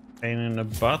 Pain in the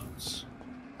butt.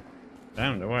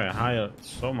 Damn, they were higher,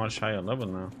 so much higher level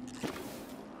now.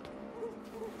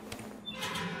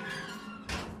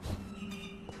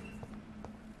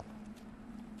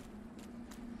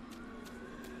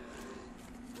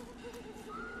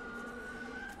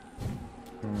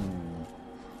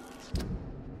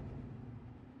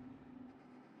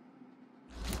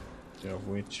 So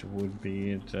which would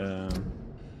be the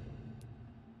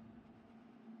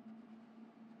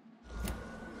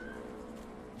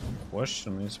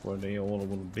question is where they all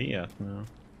will be at now.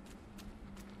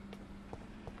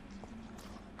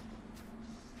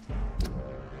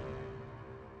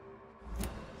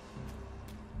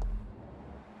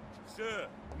 Sir,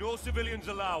 no civilians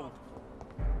allowed.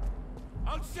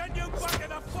 I'll send you back in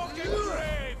the fucking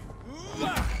grave!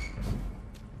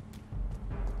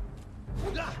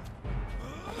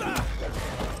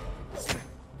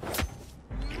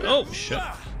 Oh shit.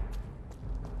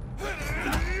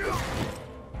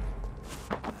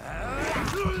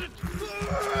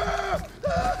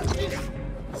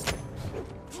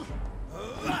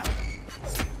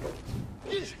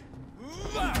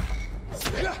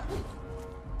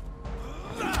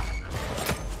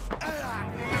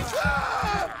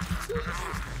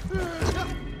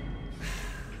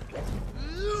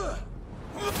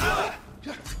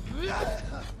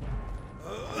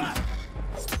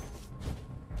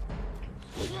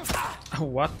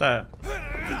 What the?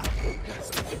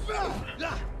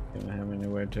 Don't have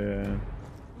anywhere to.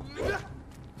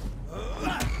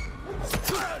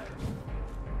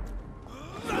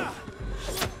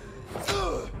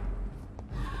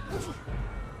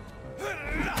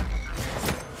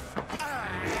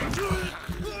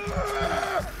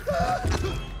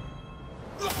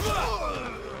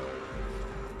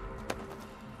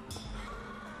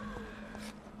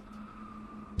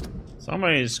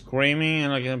 Somebody is screaming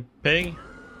like a pig.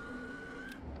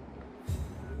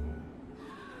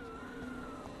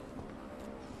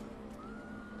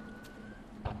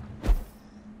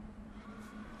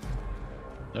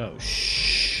 Oh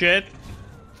shit.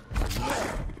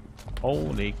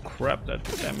 Holy crap, that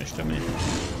did damage to me.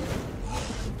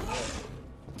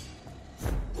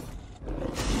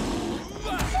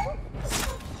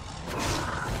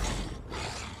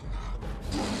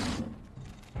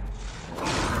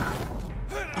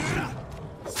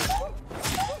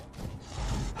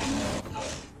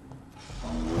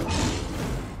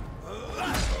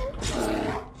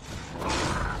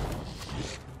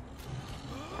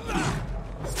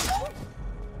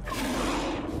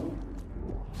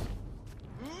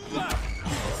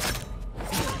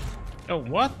 Oh,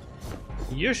 what?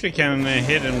 You usually can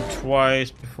hit him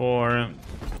twice before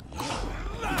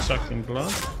sucking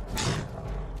blood.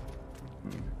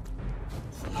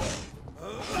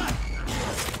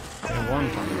 Okay, one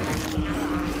time.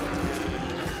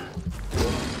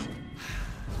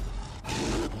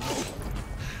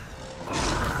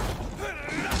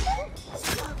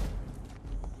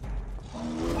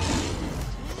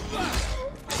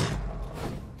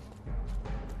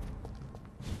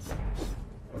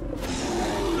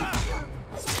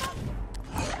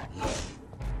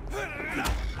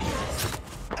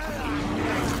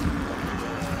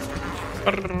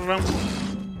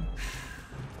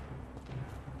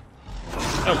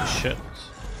 Oh shit.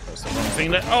 Pressed the wrong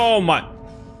thing there. Oh my.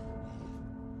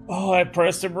 Oh, I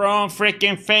pressed the wrong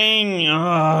freaking thing.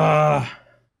 Ugh.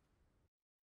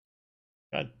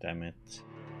 God damn it.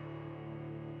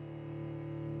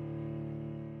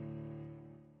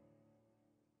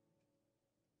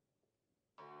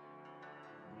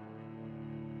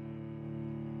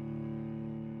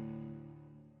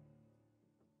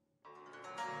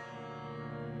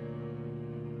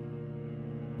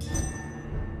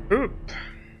 Oop.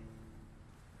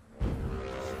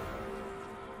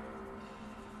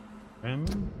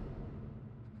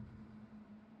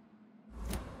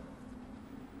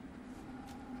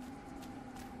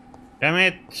 Damn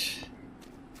it!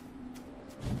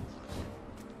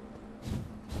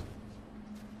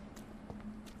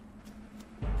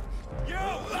 You!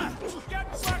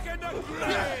 Get back in the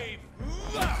grave!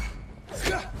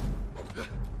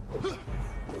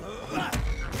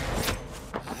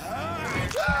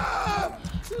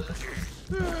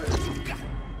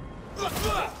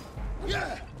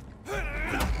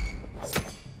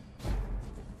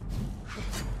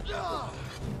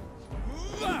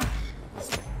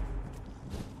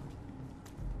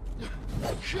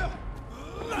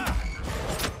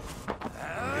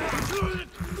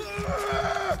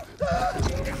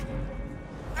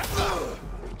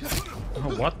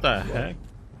 Oh, what the heck?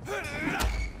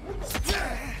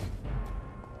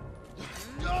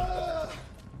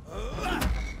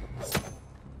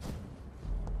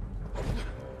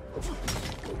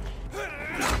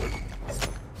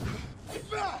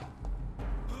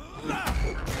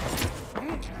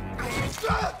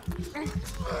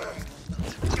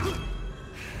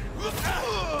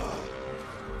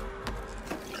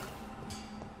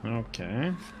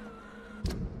 Okay.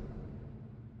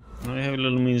 Now we have a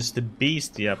little Mr.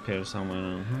 Beastie up here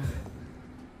somewhere.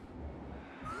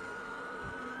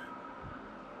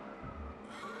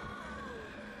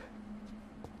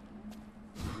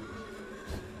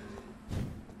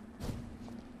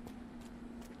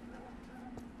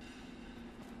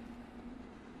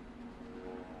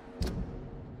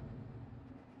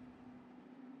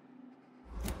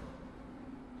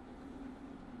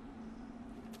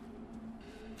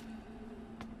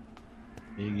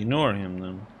 Ignore him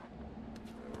then.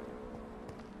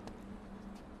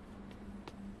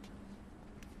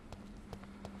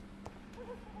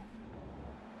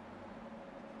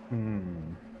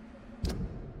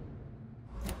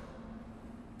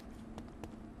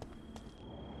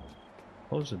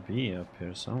 Supposed to be up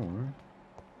here somewhere.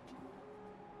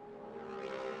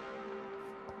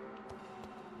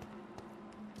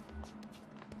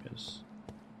 Yes.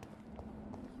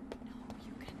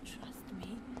 You can trust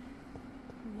me.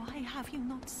 Why have you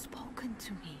not spoken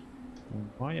to me?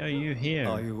 Why are you here?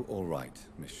 Are you all right,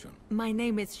 Miss Shun? My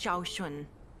name is Xiao Shun.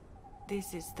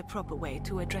 This is the proper way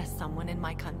to address someone in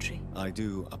my country. I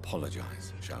do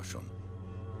apologize, Xiao Shun.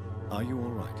 Are you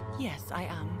all right? Yes, I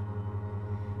am.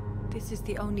 This is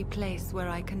the only place where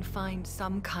I can find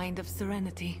some kind of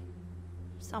serenity.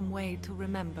 Some way to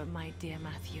remember my dear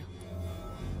Matthew.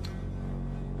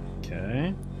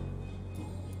 Okay.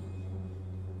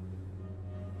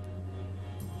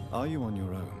 Are you on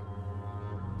your own?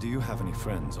 Do you have any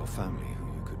friends or family who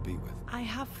you could be with? I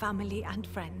have family and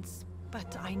friends,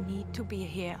 but I need to be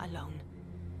here alone.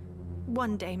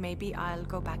 One day maybe I'll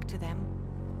go back to them,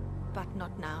 but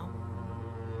not now.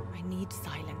 I need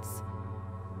silence,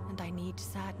 and I need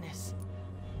sadness.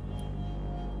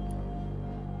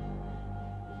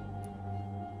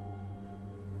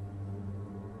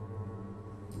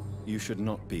 You should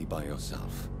not be by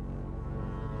yourself.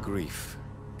 Grief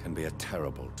can be a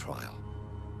terrible trial,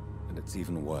 and it's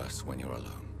even worse when you're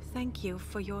alone. Thank you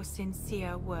for your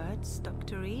sincere words,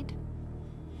 Dr. Reed.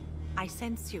 I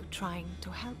sense you trying to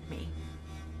help me,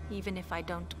 even if I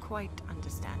don't quite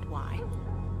understand why.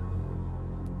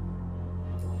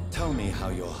 Tell me how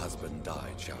your husband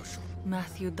died, Xiao Shun.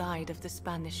 Matthew died of the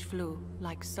Spanish flu,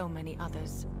 like so many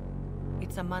others.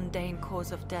 It's a mundane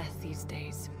cause of death these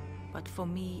days, but for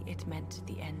me it meant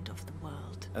the end of the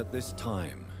world. At this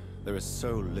time, there is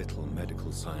so little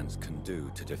medical science can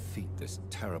do to defeat this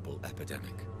terrible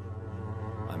epidemic.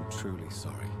 I'm truly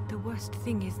sorry. The worst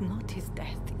thing is not his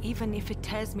death, even if it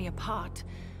tears me apart.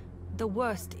 The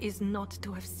worst is not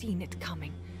to have seen it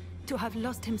coming, to have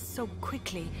lost him so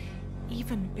quickly,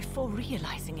 even before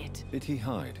realizing it. Did he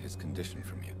hide his condition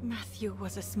from you? Matthew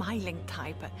was a smiling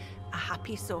type, a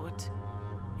happy sort.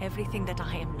 Everything that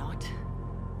I am not.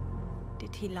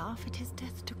 Did he laugh at his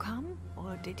death to come,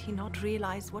 or did he not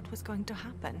realize what was going to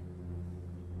happen?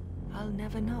 I'll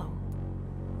never know.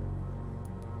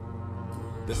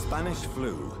 The Spanish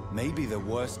flu may be the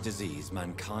worst disease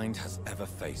mankind has ever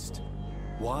faced.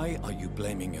 Why are you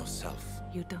blaming yourself?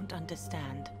 You don't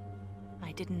understand.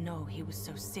 I didn't know he was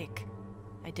so sick.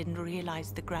 I didn't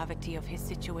realize the gravity of his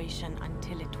situation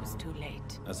until it was too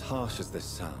late. As harsh as this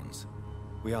sounds,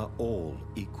 we are all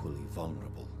equally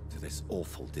vulnerable to this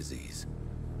awful disease.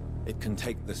 It can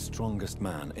take the strongest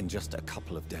man in just a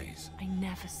couple of days. I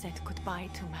never said goodbye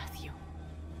to Matthew.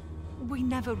 We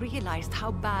never realized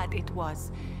how bad it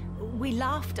was. We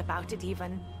laughed about it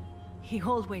even. He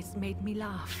always made me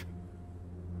laugh.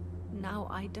 Now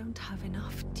I don't have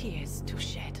enough tears to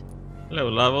shed.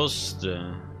 Hello, Lavos,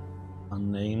 the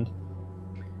unnamed.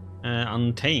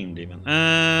 Untamed even.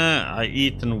 I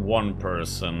eaten one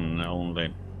person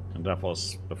only. And that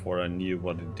was before I knew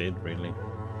what it did really.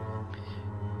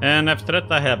 And after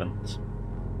that I haven't.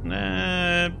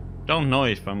 Don't know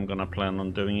if I'm gonna plan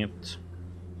on doing it.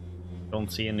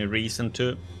 Don't see any reason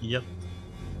to yet.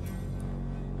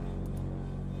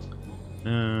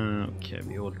 Okay,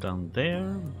 we all done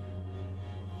there.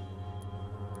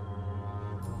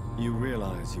 You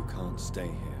realize you can't stay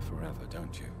here forever,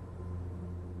 don't you?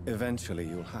 Eventually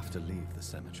you'll have to leave the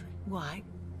cemetery. Why?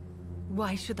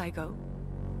 Why should I go?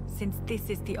 Since this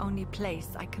is the only place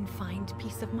I can find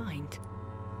peace of mind.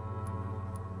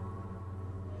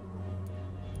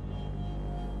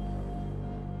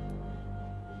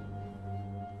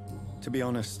 To be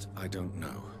honest, I don't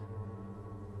know.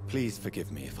 Please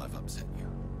forgive me if I've upset you.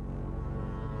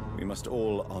 We must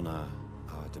all honor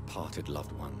our departed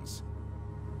loved ones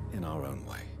in our own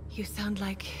way. You sound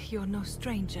like you're no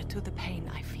stranger to the pain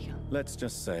I feel. Let's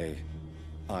just say,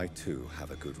 I too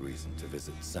have a good reason to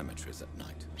visit cemeteries at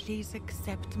night. Please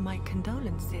accept my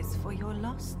condolences for your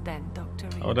loss then, Dr.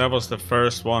 Reed. Oh, that was the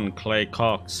first one, Clay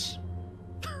Cox.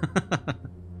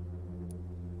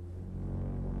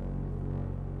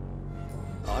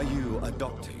 Are you a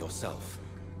doctor yourself?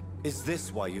 Is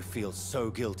this why you feel so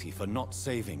guilty for not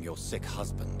saving your sick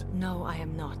husband? No, I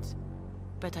am not.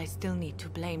 But I still need to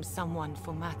blame someone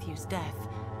for Matthew's death.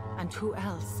 And who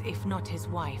else, if not his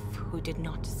wife, who did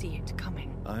not see it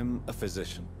coming? I'm a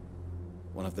physician,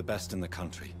 one of the best in the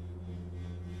country.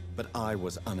 But I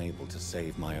was unable to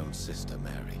save my own sister,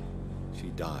 Mary. She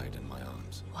died in my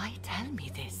arms. Why tell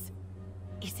me this?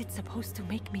 Is it supposed to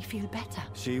make me feel better?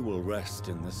 She will rest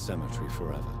in this cemetery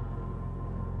forever.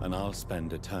 And I'll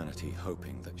spend eternity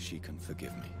hoping that she can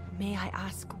forgive me. May I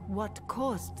ask what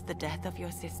caused the death of your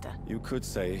sister? You could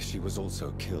say she was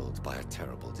also killed by a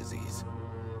terrible disease.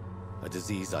 A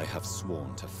disease I have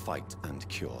sworn to fight and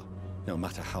cure, no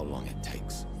matter how long it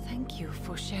takes. Thank you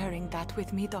for sharing that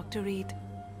with me, Dr. Reed.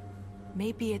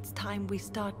 Maybe it's time we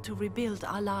start to rebuild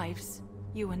our lives,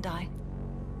 you and I.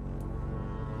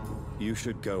 You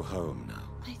should go home now.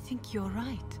 I think you're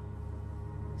right.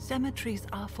 Cemeteries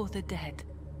are for the dead,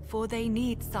 for they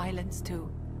need silence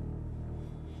too.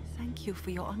 Thank you for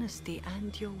your honesty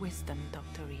and your wisdom,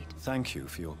 Dr. Reed. Thank you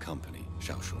for your company,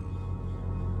 Xiaoshun.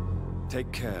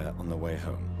 Take care on the way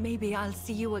home. Maybe I'll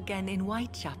see you again in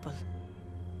Whitechapel.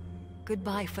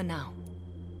 Goodbye for now.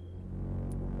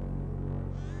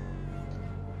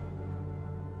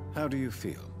 How do you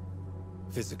feel?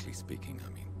 Physically speaking, I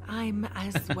mean. I'm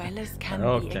as well as can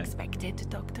be expected,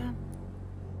 Doctor.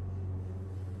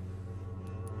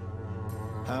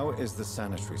 How is the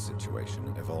sanitary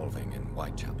situation evolving in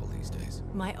Whitechapel these days?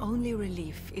 My only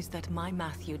relief is that my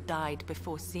Matthew died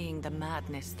before seeing the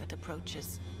madness that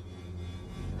approaches.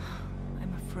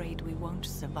 I'm afraid we won't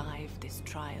survive this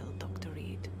trial, Dr.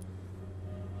 Reed.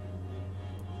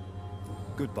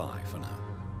 Goodbye for now.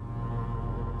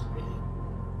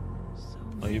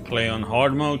 Are you playing on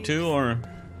hard mode too, or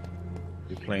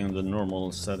you play on the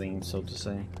normal setting, so to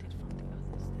say?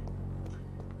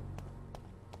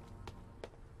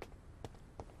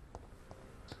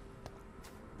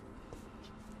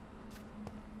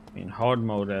 In hard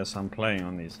mode, as I'm playing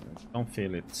on this, I don't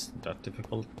feel it's that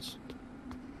difficult.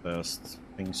 First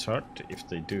things hurt if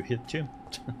they do hit you.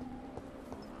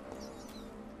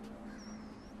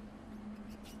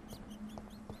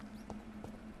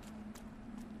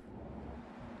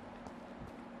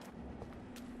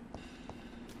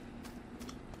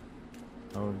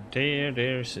 Oh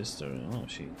dear sister. Oh,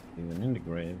 she's even in the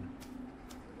grave.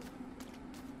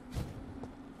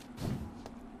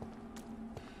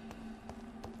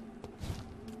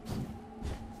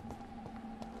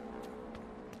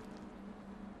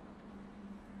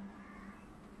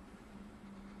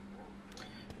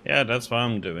 Yeah, that's what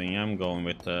I'm doing. I'm going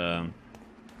with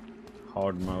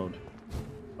hard mode.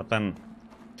 But then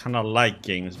kind of like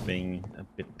games being a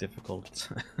bit difficult.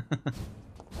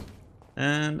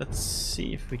 And let's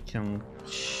see if we can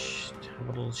have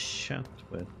a little chat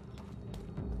with...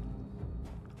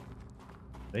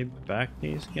 Are they back,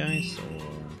 these guys, or...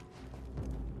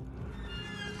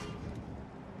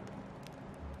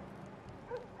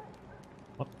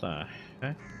 What the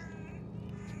Okay.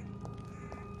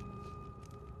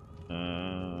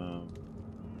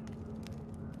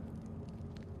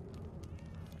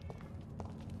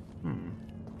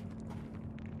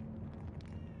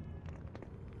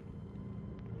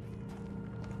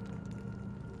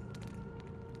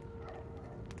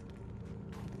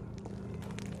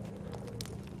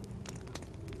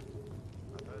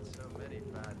 I've heard so many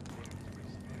bad things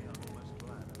recently, I'm almost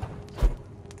glad.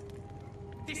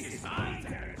 This is my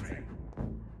territory.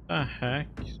 The heck?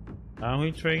 Now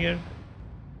he triggered?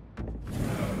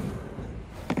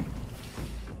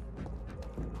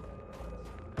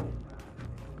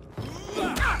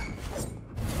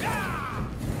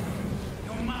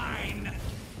 You're mine.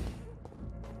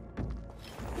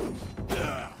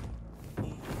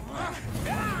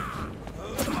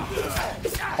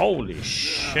 Holy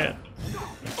shit.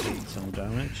 Did some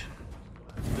damage.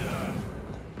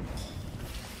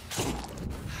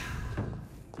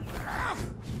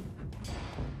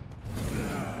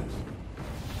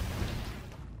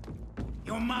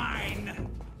 You're mine.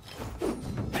 The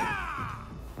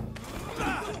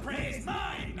prey is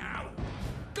mine now.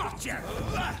 Gotcha.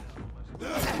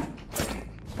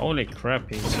 Holy crap,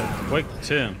 he's so quick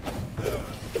too.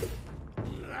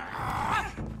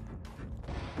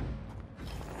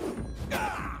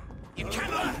 You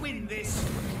cannot win this.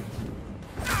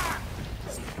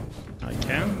 I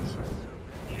can't.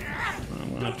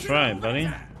 I'm gonna try, buddy.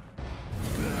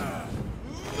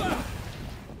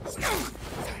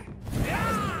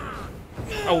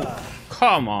 Oh,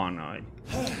 come on!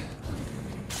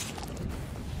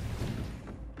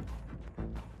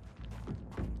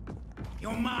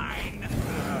 You're mine.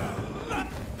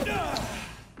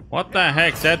 What the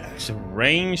heck? That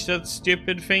range that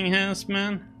stupid thing has,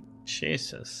 man?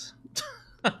 Jesus.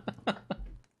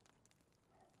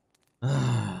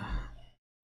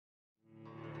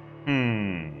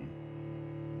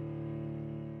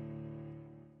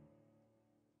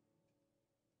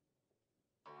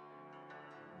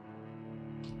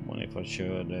 Wonder if I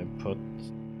should put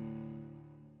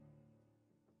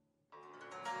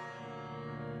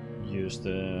use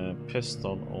the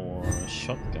pistol or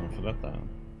shotgun for that.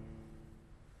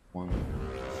 One.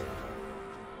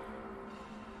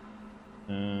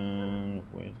 And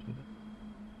wait.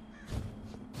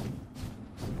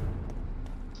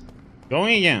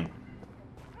 Going again.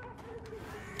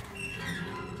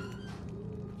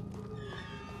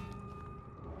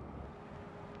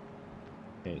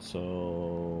 Okay,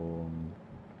 so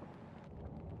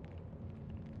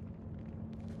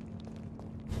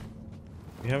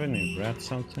we have any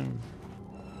rats out there?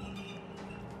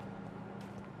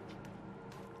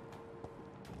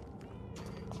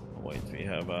 Oh, wait, we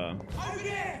have a. Over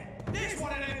there! There's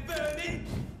one of them vermin!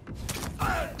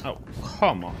 Oh,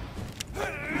 come on. Look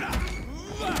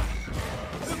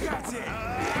at it!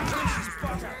 Delicious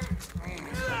butter!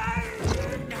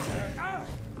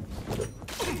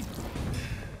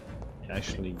 It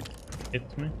actually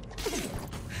hit me.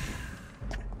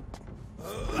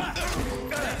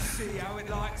 Let's see how it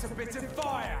likes a bit of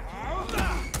fire!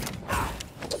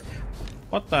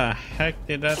 What the heck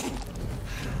did that?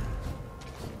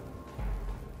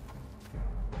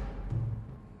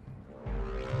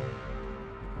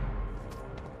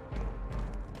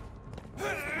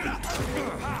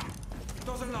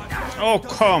 Oh,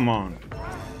 come on.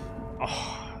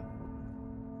 Oh.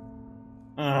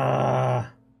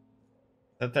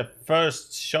 That's the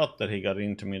first shot that he got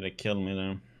into me that killed me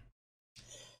there.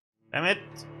 Damn it.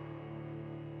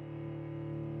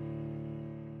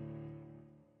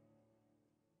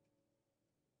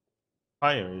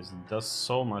 Fire does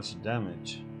so much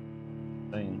damage.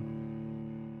 Dang.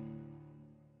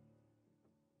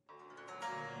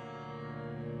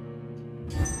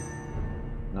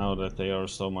 Now that they are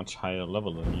so much higher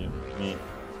level than you.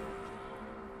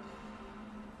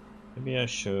 Maybe I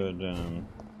should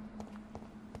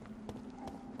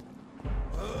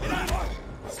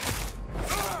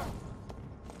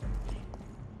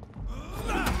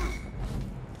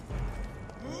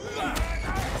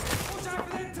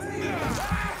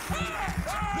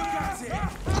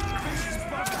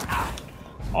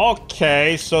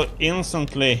Okay, so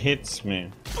instantly hits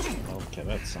me. Okay,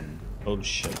 that's some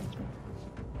bullshit.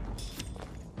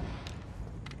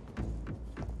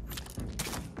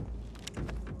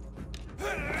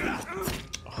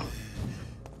 Oh.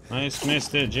 Nice miss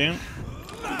there, Jim.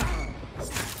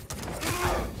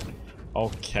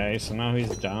 Okay, so now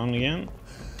he's down again.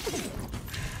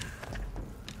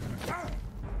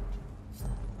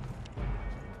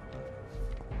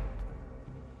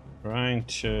 Trying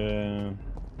to...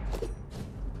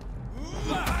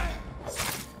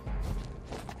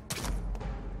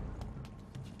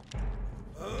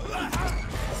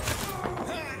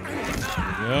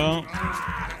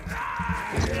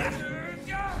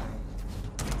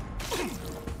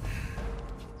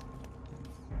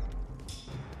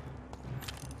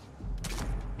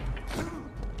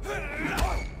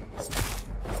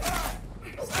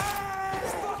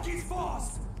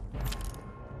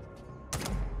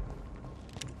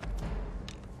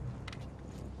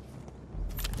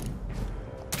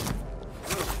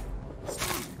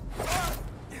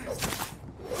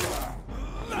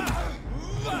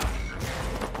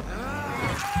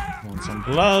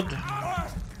 blood.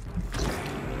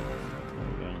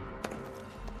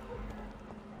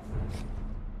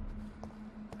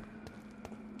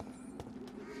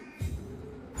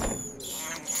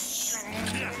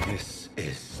 This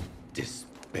is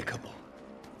despicable.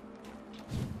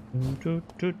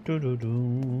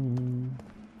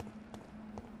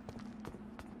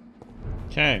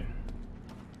 Okay.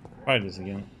 Try this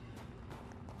again.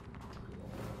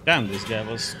 Damn, this guy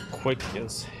was quick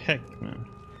as heck, man.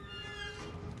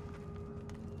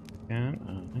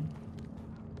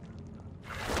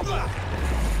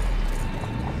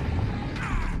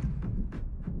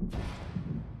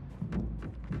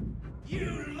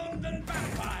 You London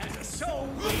vampires are so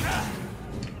weak.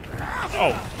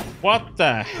 Oh, what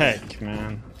the heck,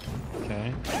 man?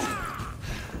 Okay.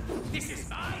 This is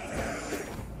mine.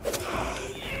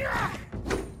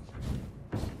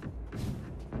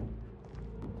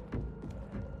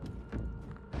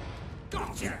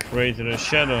 Gotcha. Created a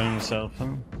shadow himself,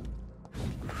 huh?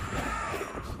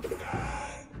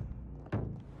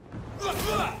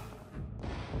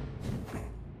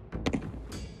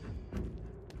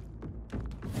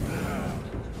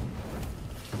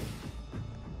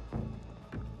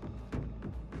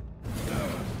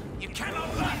 You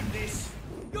cannot win this.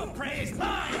 Your prey is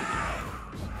mine.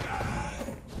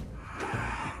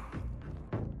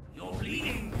 You're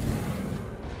bleeding.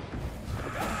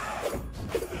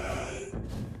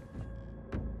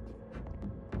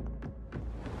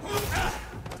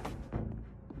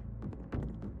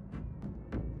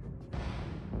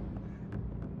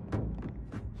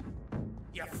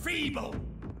 You're feeble.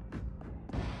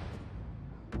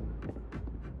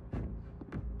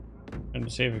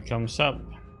 And see if it comes up.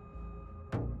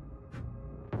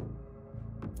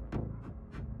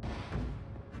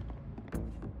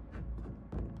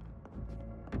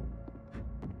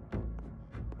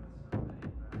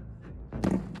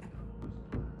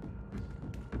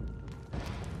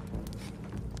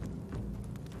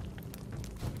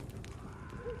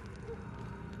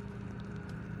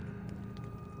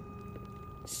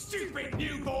 Stupid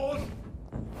newborn.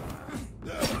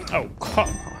 Oh, come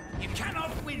on. You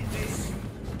cannot win this.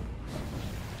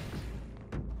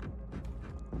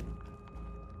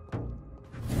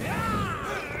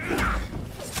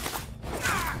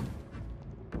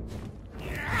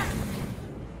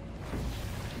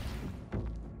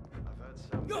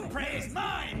 Your prey is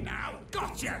mine now.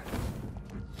 Gotcha.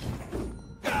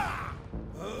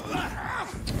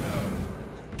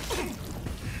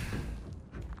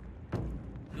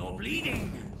 You're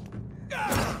bleeding.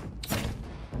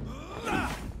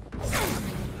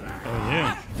 Oh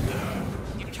yeah.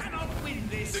 You cannot win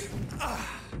this.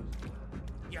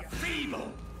 You're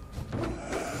feeble.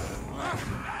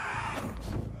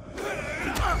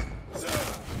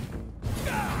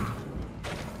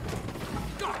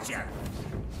 Gotcha.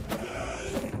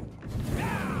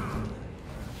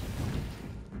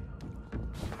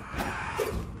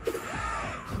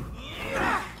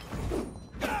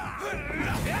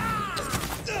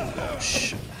 Oh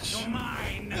shit. You're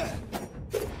mine.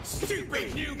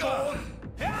 Stupid newborn.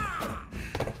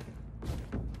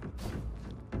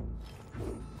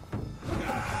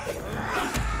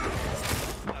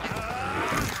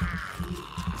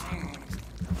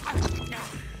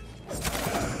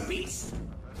 Beast.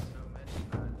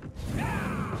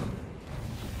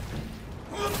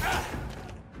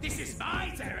 This is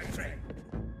my territory.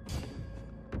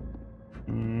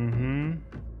 Mm-hmm.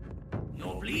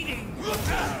 You're bleeding.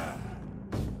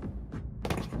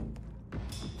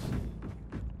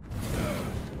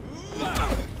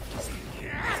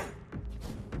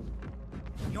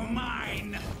 You're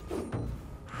mine.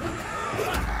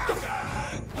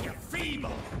 You're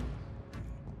feeble.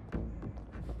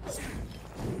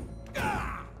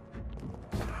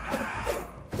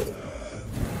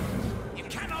 You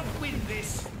cannot win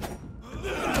this.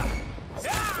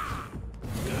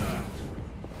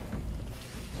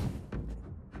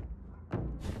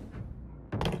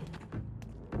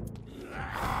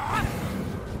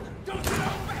 Don't you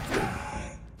know better?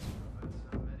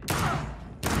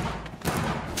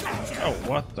 Oh,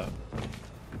 what the?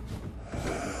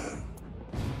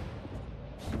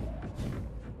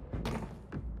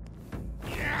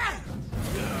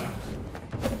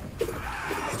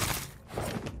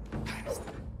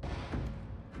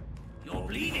 You're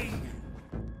bleeding.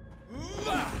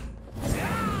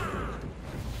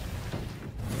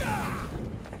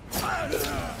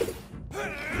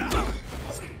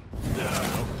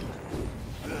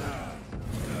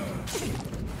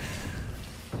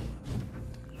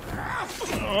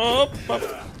 Up, up.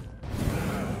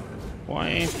 Why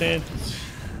ain't it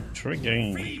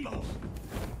triggering? Feeble.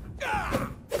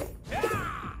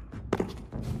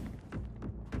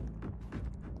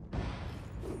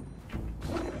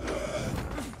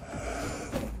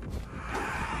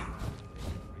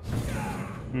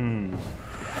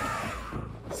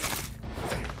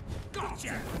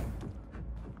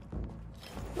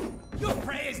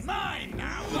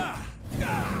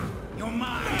 You're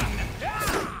mine!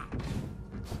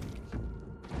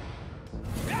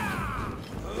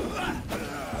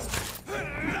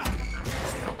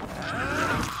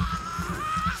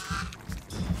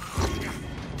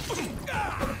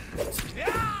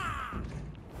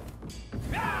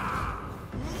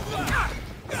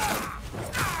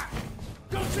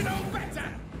 Don't you know better?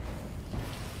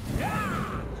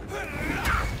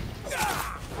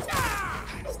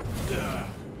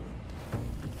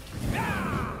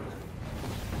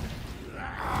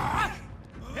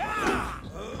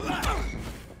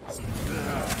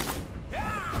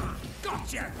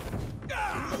 Gotcha!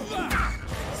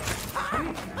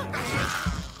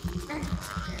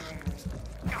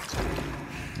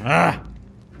 Ah!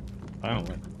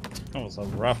 Finally. That was a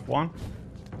rough one.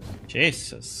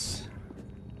 Jesus.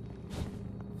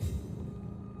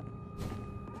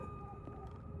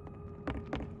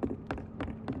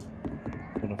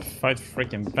 Gonna fight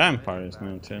freaking vampires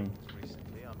now, Tim.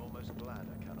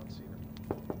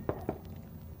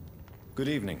 Good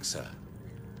evening, sir.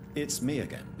 It's me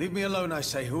again. Leave me alone, I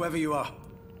say, whoever you are.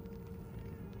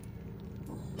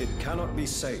 It cannot be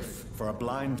safe for a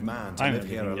blind man to live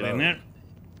here alone.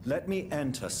 Let me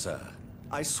enter, sir.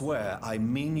 I swear I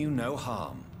mean you no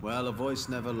harm. Well, a voice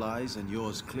never lies, and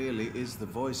yours clearly is the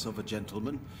voice of a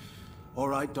gentleman. All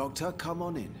right, Doctor, come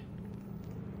on in.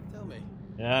 Tell me.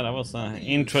 Yeah, that was an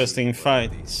interesting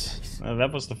fight.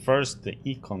 That was the first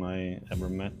econ I ever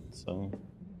met, so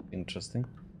interesting.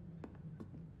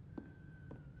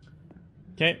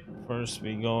 Okay, first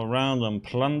we go around and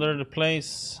plunder the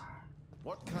place.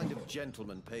 What kind of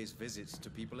gentleman pays visits to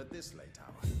people at this late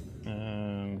hour?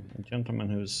 A gentleman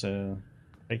who's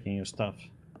taking your stuff.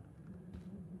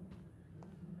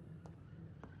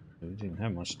 We didn't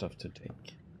have much stuff to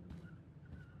take.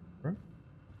 Huh?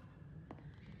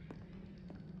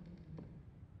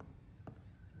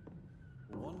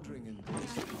 Wandering in this part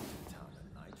of town at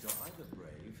night, you're either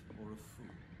brave or a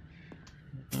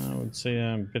fool. I would say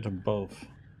a bit of both.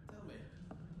 Tell me,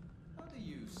 how do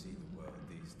you see the world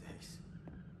these days?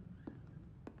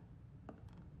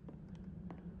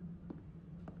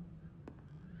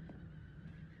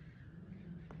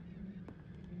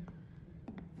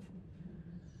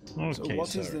 Okay, so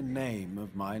what is the name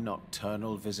of my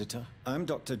nocturnal visitor? I'm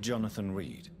Dr. Jonathan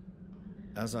Reed.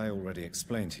 As I already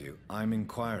explained to you, I'm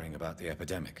inquiring about the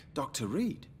epidemic. Dr.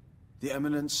 Reed? The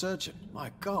eminent surgeon?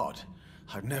 My God,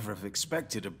 I'd never have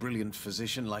expected a brilliant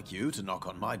physician like you to knock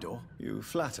on my door. You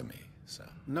flatter me, sir.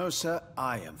 No, sir,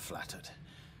 I am flattered.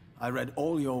 I read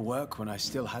all your work when I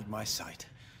still had my sight.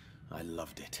 I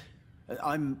loved it.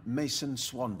 I'm Mason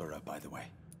Swanborough, by the way.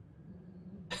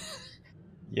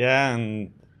 Yeah,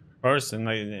 and first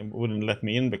they wouldn't let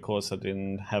me in because I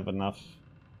didn't have enough.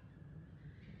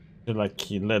 Like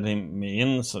he let me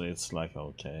in, so it's like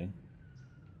okay.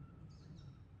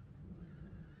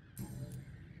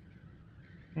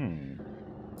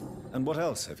 And what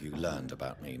else have you learned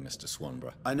about me, Mr.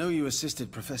 Swanborough? I know you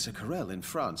assisted Professor Carell in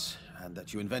France, and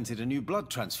that you invented a new blood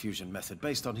transfusion method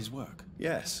based on his work.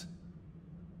 Yes.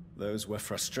 Those were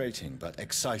frustrating but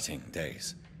exciting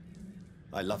days.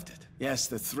 I loved it. Yes,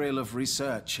 the thrill of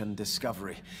research and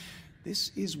discovery.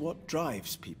 This is what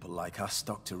drives people like us,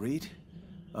 Dr. Reed.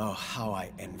 Oh, how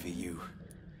I envy you.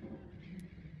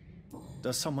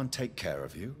 Does someone take care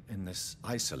of you in this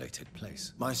isolated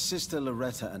place? My sister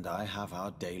Loretta and I have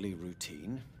our daily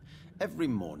routine. Every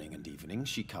morning and evening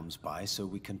she comes by so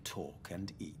we can talk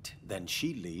and eat. Then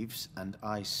she leaves and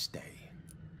I stay.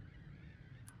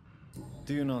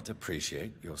 Do you not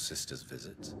appreciate your sister's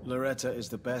visits? Loretta is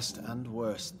the best and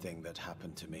worst thing that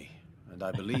happened to me. And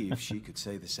I believe she could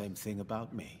say the same thing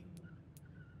about me.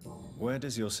 Where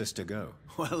does your sister go?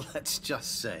 Well, let's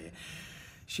just say,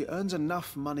 she earns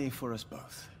enough money for us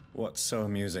both. What's so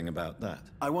amusing about that?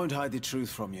 I won't hide the truth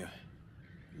from you.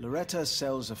 Loretta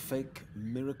sells a fake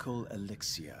miracle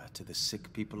elixir to the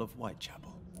sick people of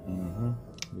Whitechapel.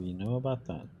 We know about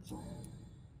that.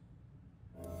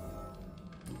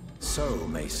 So,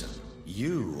 Mason,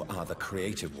 you are the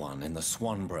creative one in the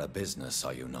Swanborough business,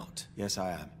 are you not? Yes,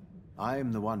 I am. I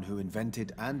am the one who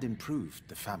invented and improved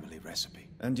the family recipe.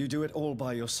 And you do it all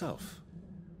by yourself?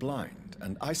 Blind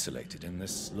and isolated in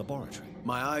this laboratory?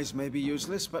 My eyes may be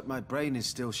useless, but my brain is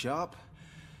still sharp.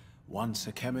 Once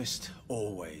a chemist,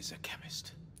 always a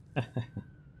chemist.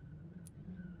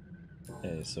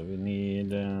 Okay, so we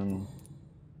need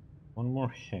one more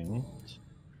hint.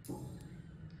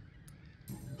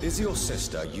 Is your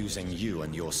sister using you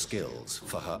and your skills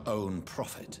for her own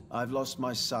profit? I've lost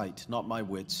my sight, not my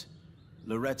wits.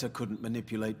 Loretta couldn't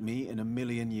manipulate me in a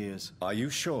million years. Are you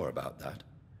sure about that?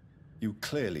 You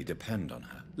clearly depend on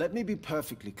her. Let me be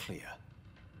perfectly clear.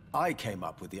 I came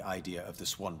up with the idea of the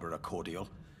Swanborough cordial.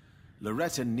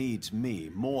 Loretta needs me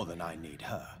more than I need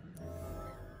her.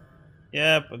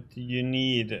 Yeah, but you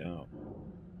need...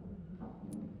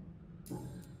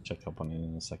 check up on it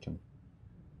in a second.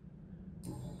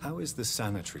 How is the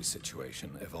sanitary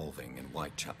situation evolving in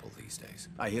Whitechapel these days?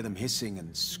 I hear them hissing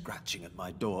and scratching at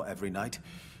my door every night.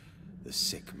 The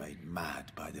sick made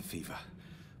mad by the fever.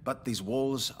 But these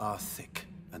walls are thick,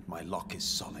 and my lock is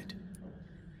solid.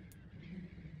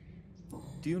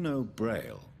 Do you know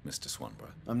Braille, Mr.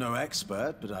 Swanborough? I'm no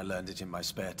expert, but I learned it in my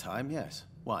spare time, yes.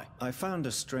 Why? I found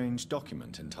a strange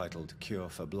document entitled Cure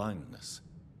for Blindness.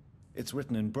 It's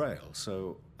written in Braille,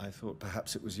 so I thought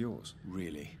perhaps it was yours.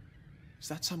 Really? Is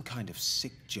that some kind of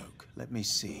sick joke? Let me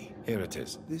see. Here it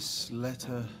is. This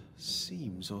letter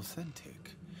seems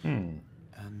authentic. Hmm.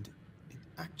 And it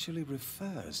actually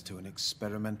refers to an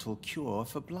experimental cure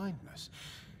for blindness.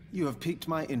 You have piqued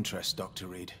my interest, Dr.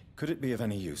 Reed. Could it be of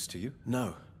any use to you?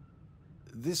 No.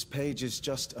 This page is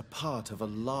just a part of a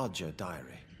larger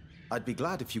diary. I'd be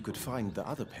glad if you could find the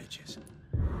other pages.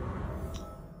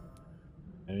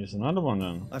 There's another one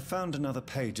then. I found another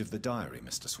page of the diary,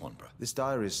 Mr. Swanborough. This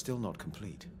diary is still not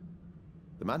complete.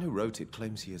 The man who wrote it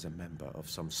claims he is a member of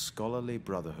some scholarly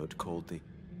brotherhood called the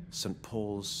St.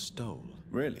 Paul's Stole.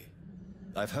 Really?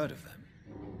 I've heard of them.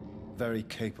 Very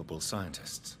capable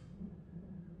scientists.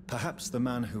 Perhaps the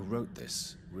man who wrote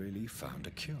this really found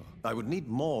a cure. I would need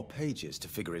more pages to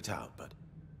figure it out, but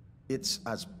it's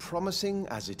as promising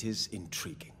as it is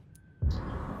intriguing.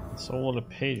 That's all the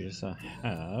pages I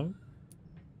have.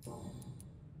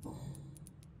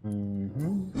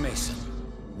 Mason,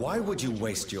 why would you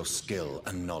waste your skill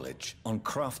and knowledge on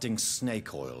crafting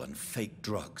snake oil and fake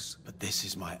drugs? But this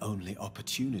is my only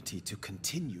opportunity to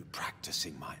continue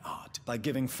practicing my art. By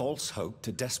giving false hope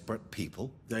to desperate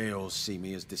people? They all see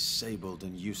me as disabled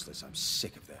and useless. I'm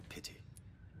sick of their pity.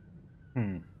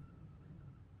 Hmm.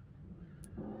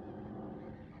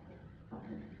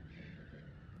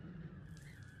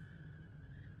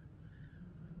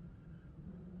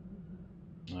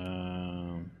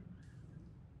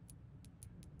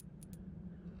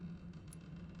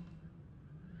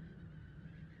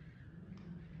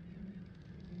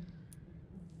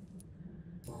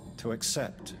 To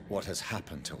accept what has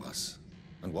happened to us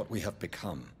and what we have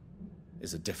become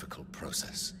is a difficult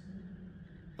process.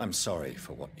 I'm sorry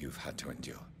for what you've had to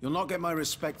endure. You'll not get my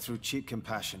respect through cheap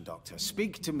compassion, Doctor.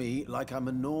 Speak to me like I'm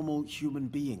a normal human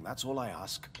being. That's all I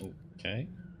ask. Okay.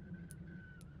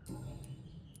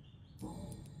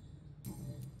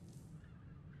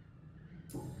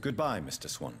 Goodbye, Mr.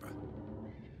 Swanborough.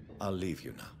 I'll leave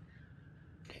you now.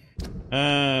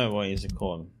 What is it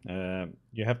called?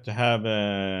 You have to have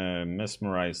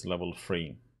mesmerize level 3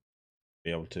 to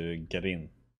be able to get in.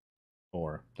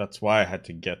 Or that's why I had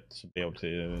to get to be able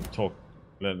to talk,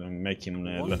 make him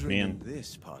let me in.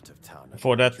 This part of town,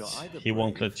 Before that, he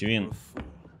won't let you in.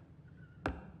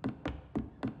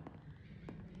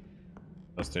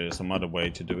 Because there is some other way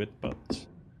to do it, but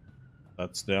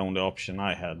that's the only option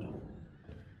I had.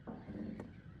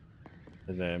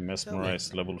 The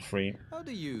mesmerize level 3. How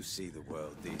do you see the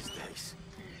world these days?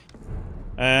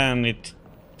 And it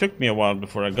took me a while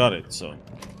before I got it, so.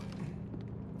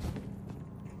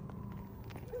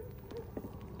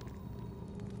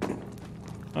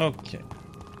 Okay.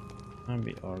 And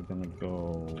we are gonna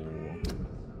go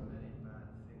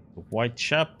to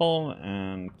Whitechapel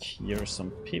and cure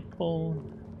some people.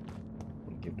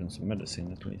 We'll give them some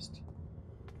medicine at least.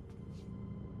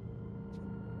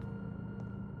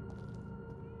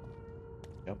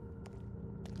 Yep.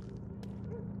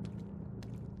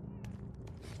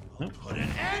 No. Put an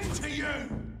end to you!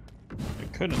 I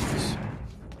couldn't.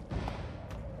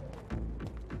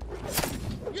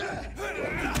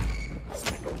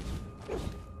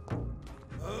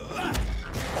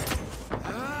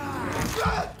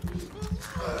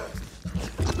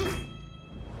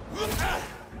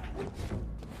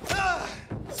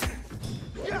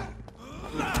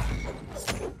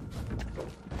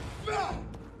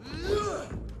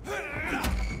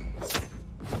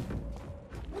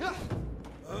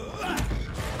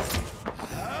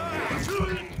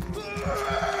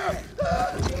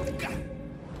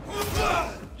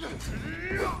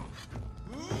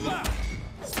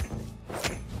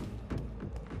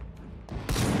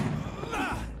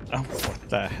 Oh, what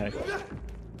the heck?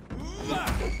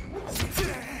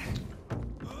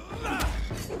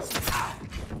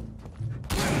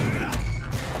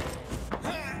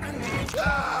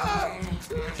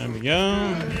 There we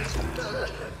go.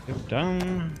 You're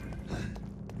done.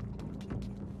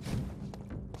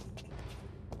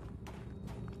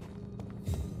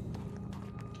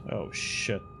 Oh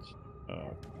shit.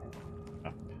 Oh,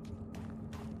 crap.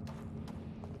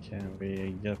 Can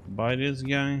we get by this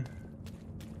guy?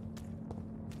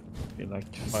 Feel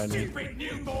like fighting. Stupid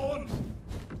newborn!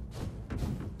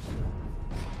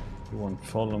 You won't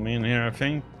follow me in here, I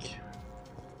think.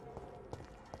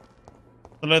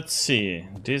 So let's see.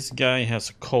 This guy has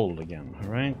a cold again,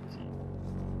 right?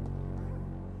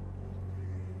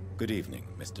 Good evening,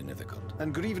 Mr. Nithercott.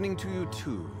 And good evening to you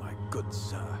too, my good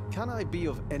sir. Can I be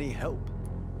of any help?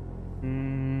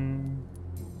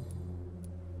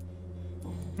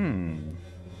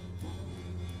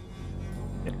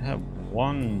 It have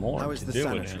one more. How is to the do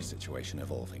with sanitary it. situation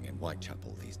evolving in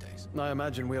Whitechapel these days? I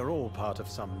imagine we are all part of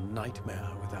some nightmare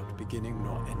without beginning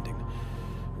nor ending.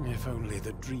 If only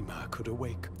the dreamer could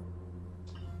awake.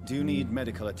 Do you need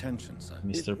medical attention, sir?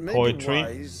 Mr. It may Poetry. be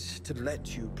wise to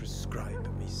let you prescribe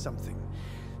me something.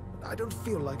 I don't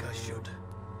feel like I should.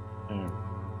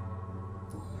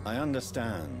 I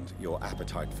understand your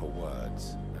appetite for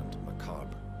words and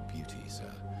macabre beauty,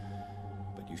 sir.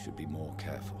 But you should be more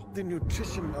careful. The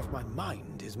nutrition of my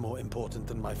mind is more important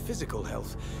than my physical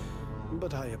health.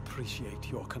 But I appreciate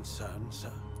your concern,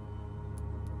 sir.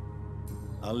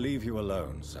 I'll leave you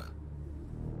alone, sir.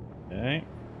 Okay.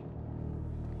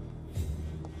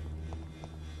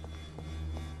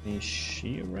 Is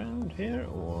she around here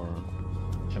or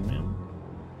come in?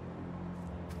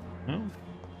 No.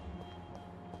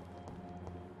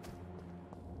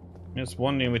 Just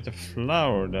wondering with the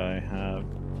flower that I have.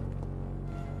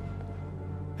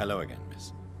 Hello again,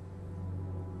 miss.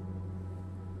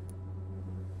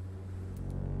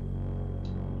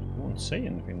 Won't say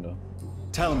anything though.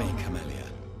 Tell me, Camellia,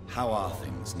 how are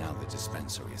things now the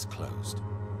dispensary is closed?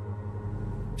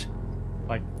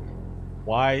 Like,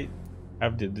 why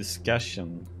have the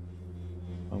discussion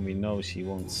when we know she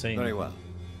won't say anything? Very well.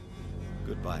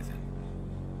 Goodbye then.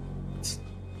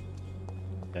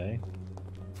 Okay.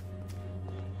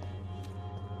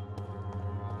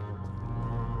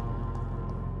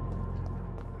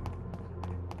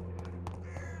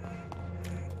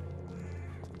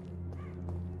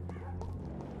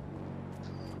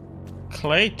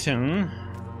 Clayton.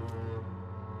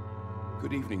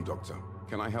 Good evening, Doctor.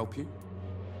 Can I help you?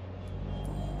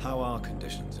 How are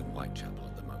conditions in Whitechapel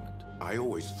at the moment? I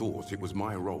always thought it was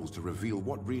my role to reveal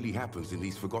what really happens in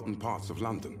these forgotten parts of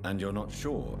London. And you're not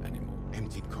sure anymore?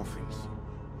 Emptied coffins,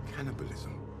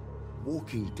 cannibalism,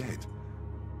 walking dead.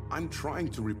 I'm trying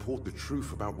to report the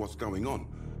truth about what's going on,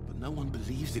 but no one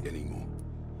believes it anymore.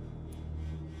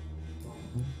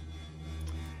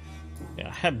 Yeah,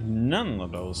 I have none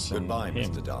of those. Goodbye,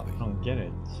 Mr. Darby. I don't get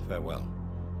it. Farewell.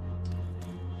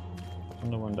 I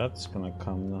wonder when that's gonna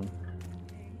come then.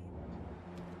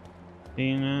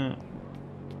 Dina.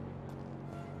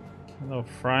 Hello,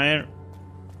 Friar.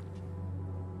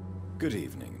 Good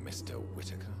evening, Mr.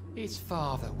 Whitaker. It's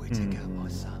Father Whitaker, my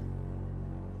son.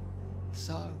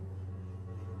 So,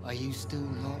 are you still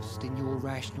lost in your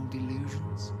rational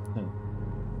delusions?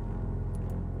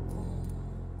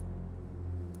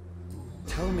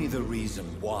 Tell me the reason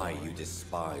why you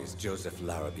despise Joseph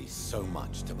Larrabee so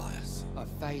much, Tobias. A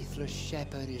faithless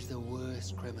shepherd is the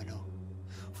worst criminal,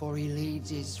 for he leads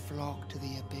his flock to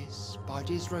the abyss by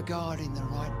disregarding the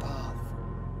right path.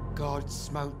 God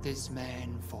smote this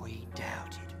man, for he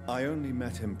doubted. I only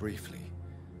met him briefly,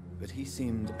 but he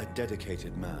seemed a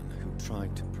dedicated man who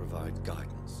tried to provide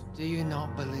guidance. Do you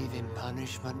not believe in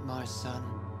punishment, my son?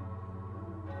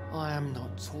 I am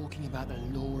not talking about the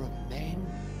law of men.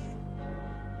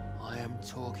 I am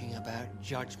talking about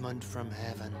judgment from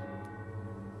heaven.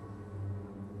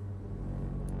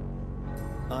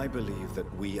 I believe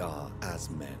that we are, as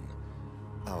men,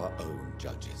 our own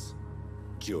judges,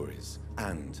 juries,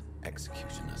 and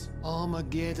executioners.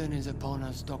 Armageddon is upon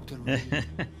us, Dr. Reed.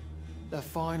 The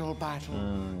final battle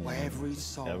where every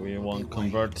soul Everyone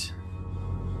convert.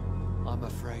 I'm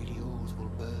afraid yours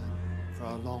will burn for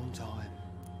a long time.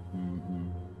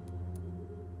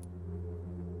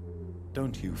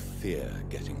 Don't you fear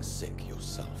getting sick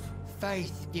yourself?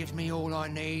 Faith gives me all I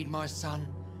need, my son.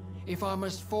 If I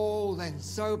must fall, then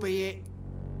so be it.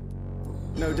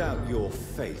 No doubt your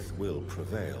faith will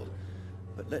prevail,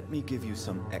 but let me give you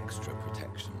some extra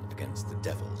protection against the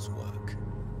devil's work.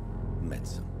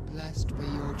 Medicine. Blessed be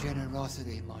your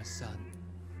generosity, my son.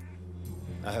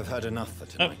 I have had enough for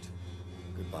tonight.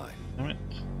 Goodbye. Alright.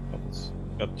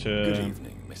 Got to... Good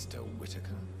evening, Mr.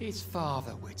 Whitaker. It's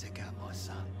Father Whitaker, my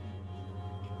son.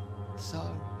 So,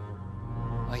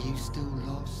 are you still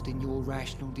lost in your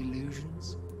rational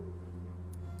delusions?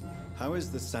 How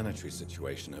is the sanitary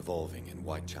situation evolving in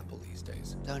Whitechapel these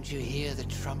days? Don't you hear the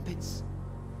trumpets?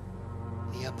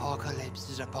 The apocalypse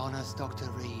is upon us, Dr.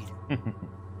 Reed.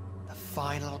 The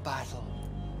final battle.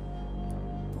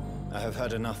 I have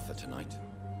had enough for tonight.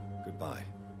 Goodbye.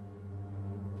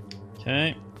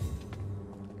 Okay.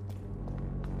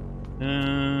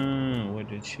 Where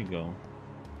did she go?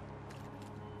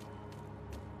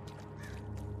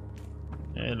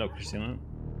 Hello, Christina.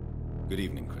 Good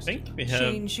evening, Christina. I think we have...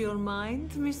 Change your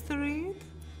mind, Mr. Reed?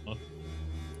 Oh.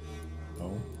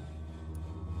 No.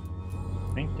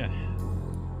 I think a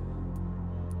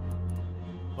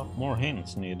lot more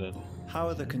hints needed. How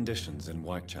are the conditions in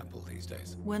Whitechapel these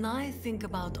days? When I think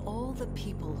about all the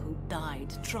people who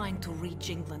died trying to reach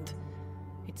England,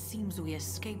 it seems we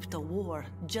escaped a war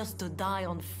just to die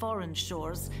on foreign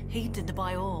shores, hated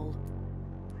by all.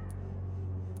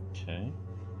 Okay.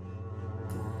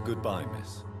 Goodbye,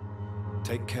 miss.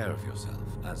 Take care of yourself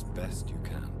as best you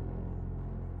can.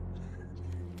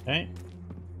 Okay.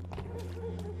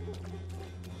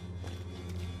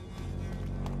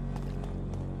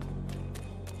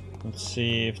 Let's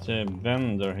see if the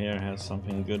vendor here has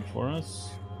something good for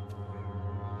us.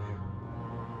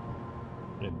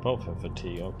 They both have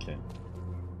fatigue, okay.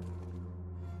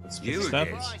 Let's fix You that.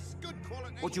 again?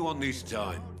 What do you want this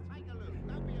time?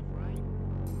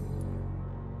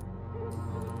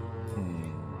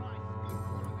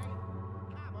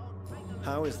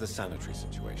 How is the sanitary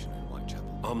situation in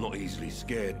Whitechapel? I'm not easily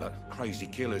scared, but crazy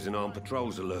killers and armed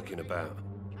patrols are lurking about.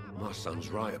 My son's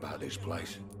right about this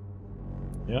place.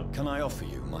 Yep. Can I offer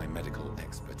you my medical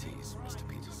expertise, Mr.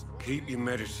 Peters? Keep your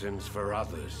medicines for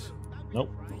others.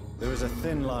 Nope. There is a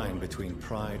thin line between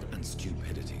pride and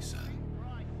stupidity, sir.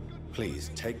 Please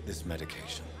take this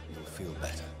medication. You'll feel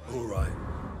better. All right.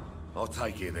 I'll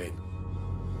take it then.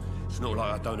 It's not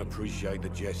like I don't appreciate the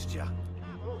gesture.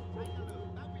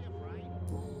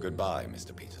 Goodbye,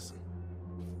 Mr. Peterson.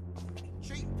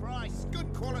 Cheap price,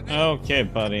 good quality. Okay,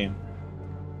 buddy.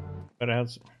 But it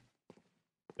has...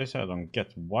 This I don't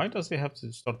get. Why does he have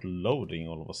to start loading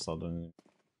all of a sudden?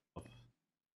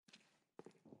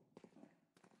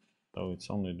 So it's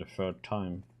only the third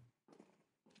time.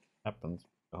 Happens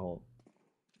all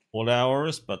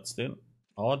hours, but still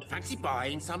odd. Fancy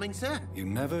buying something, sir? You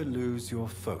never lose your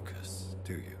focus,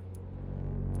 do you?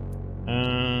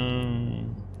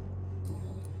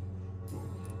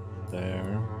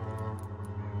 There.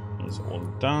 It's all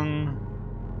done.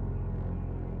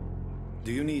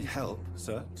 Do you need help,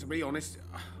 sir? To be honest,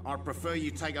 I'd prefer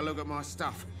you take a look at my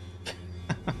stuff.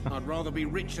 I'd rather be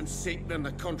rich and sick than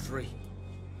the contrary.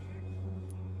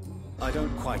 I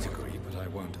don't quite agree, but I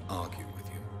won't argue with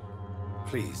you.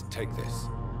 Please, take this.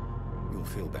 You'll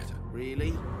feel better.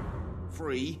 Really?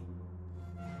 Free?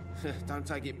 Don't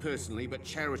take it personally, but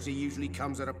charity usually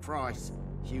comes at a price.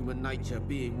 Human nature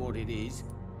being what it is.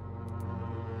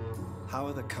 How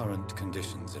are the current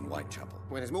conditions in Whitechapel?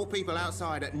 When there's more people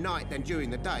outside at night than during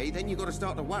the day, then you've got to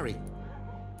start to worry.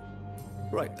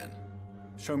 Right then.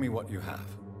 Show me what you have.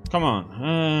 Come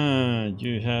on.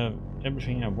 You have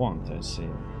everything I want, I see.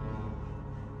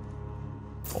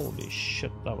 Holy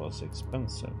shit, that was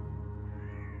expensive.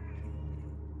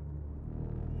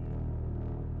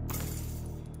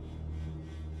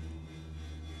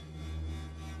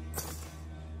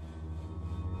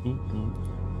 What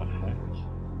the heck?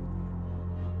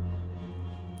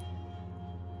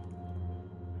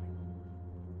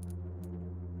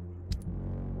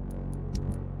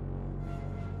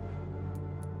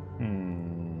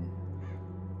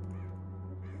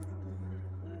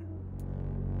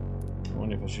 I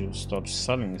wonder if I should start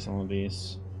selling some of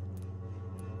these.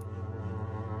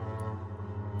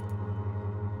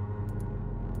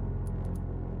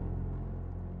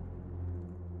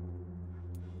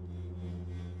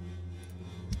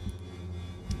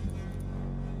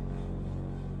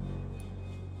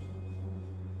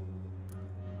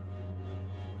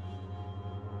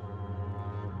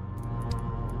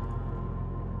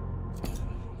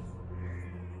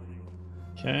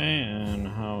 Okay, and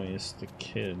how is the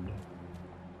kid?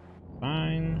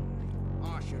 Fine.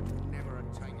 I should never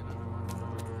have taken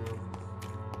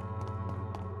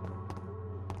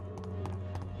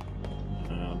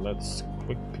it. Let's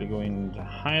quickly go into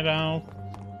hideout.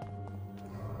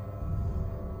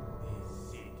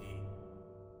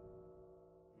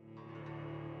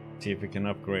 See if we can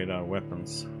upgrade our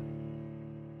weapons.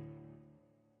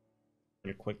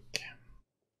 Real quick.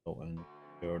 Go and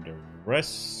clear the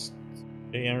rest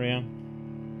of the area.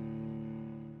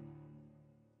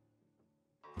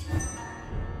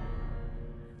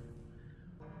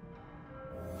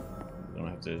 Don't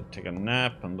have to take a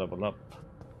nap and level up.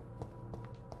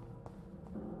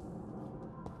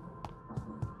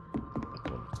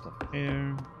 Put all the stuff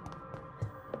here.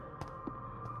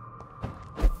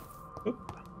 Oop.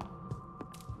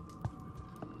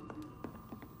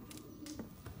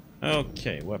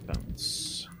 Okay,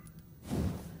 weapons.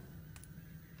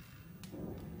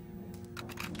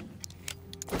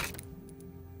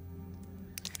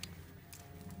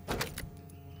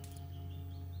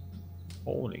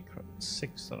 Holy crap,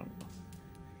 6 of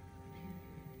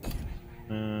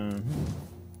them.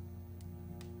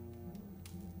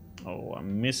 Oh,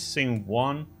 I'm missing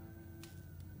one.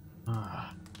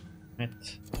 Ah,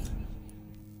 it.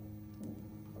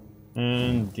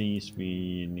 And these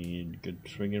we need good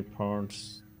trigger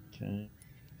parts. Okay,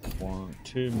 1,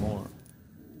 2 more.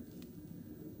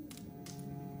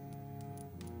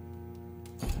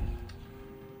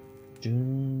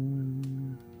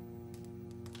 Doom.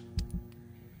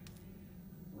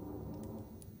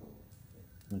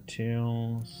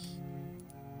 Materials.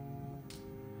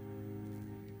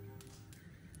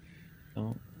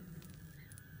 Oh.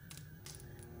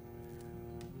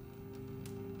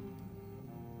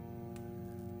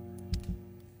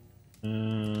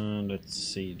 Let's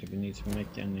see, do we need to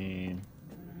make any...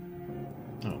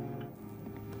 Oh.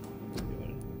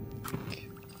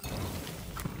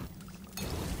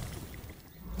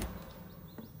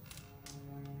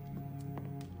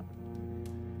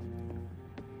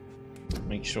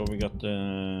 Make sure we got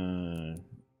the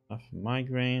enough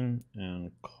migraine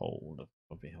and cold. That's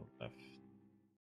what we have left.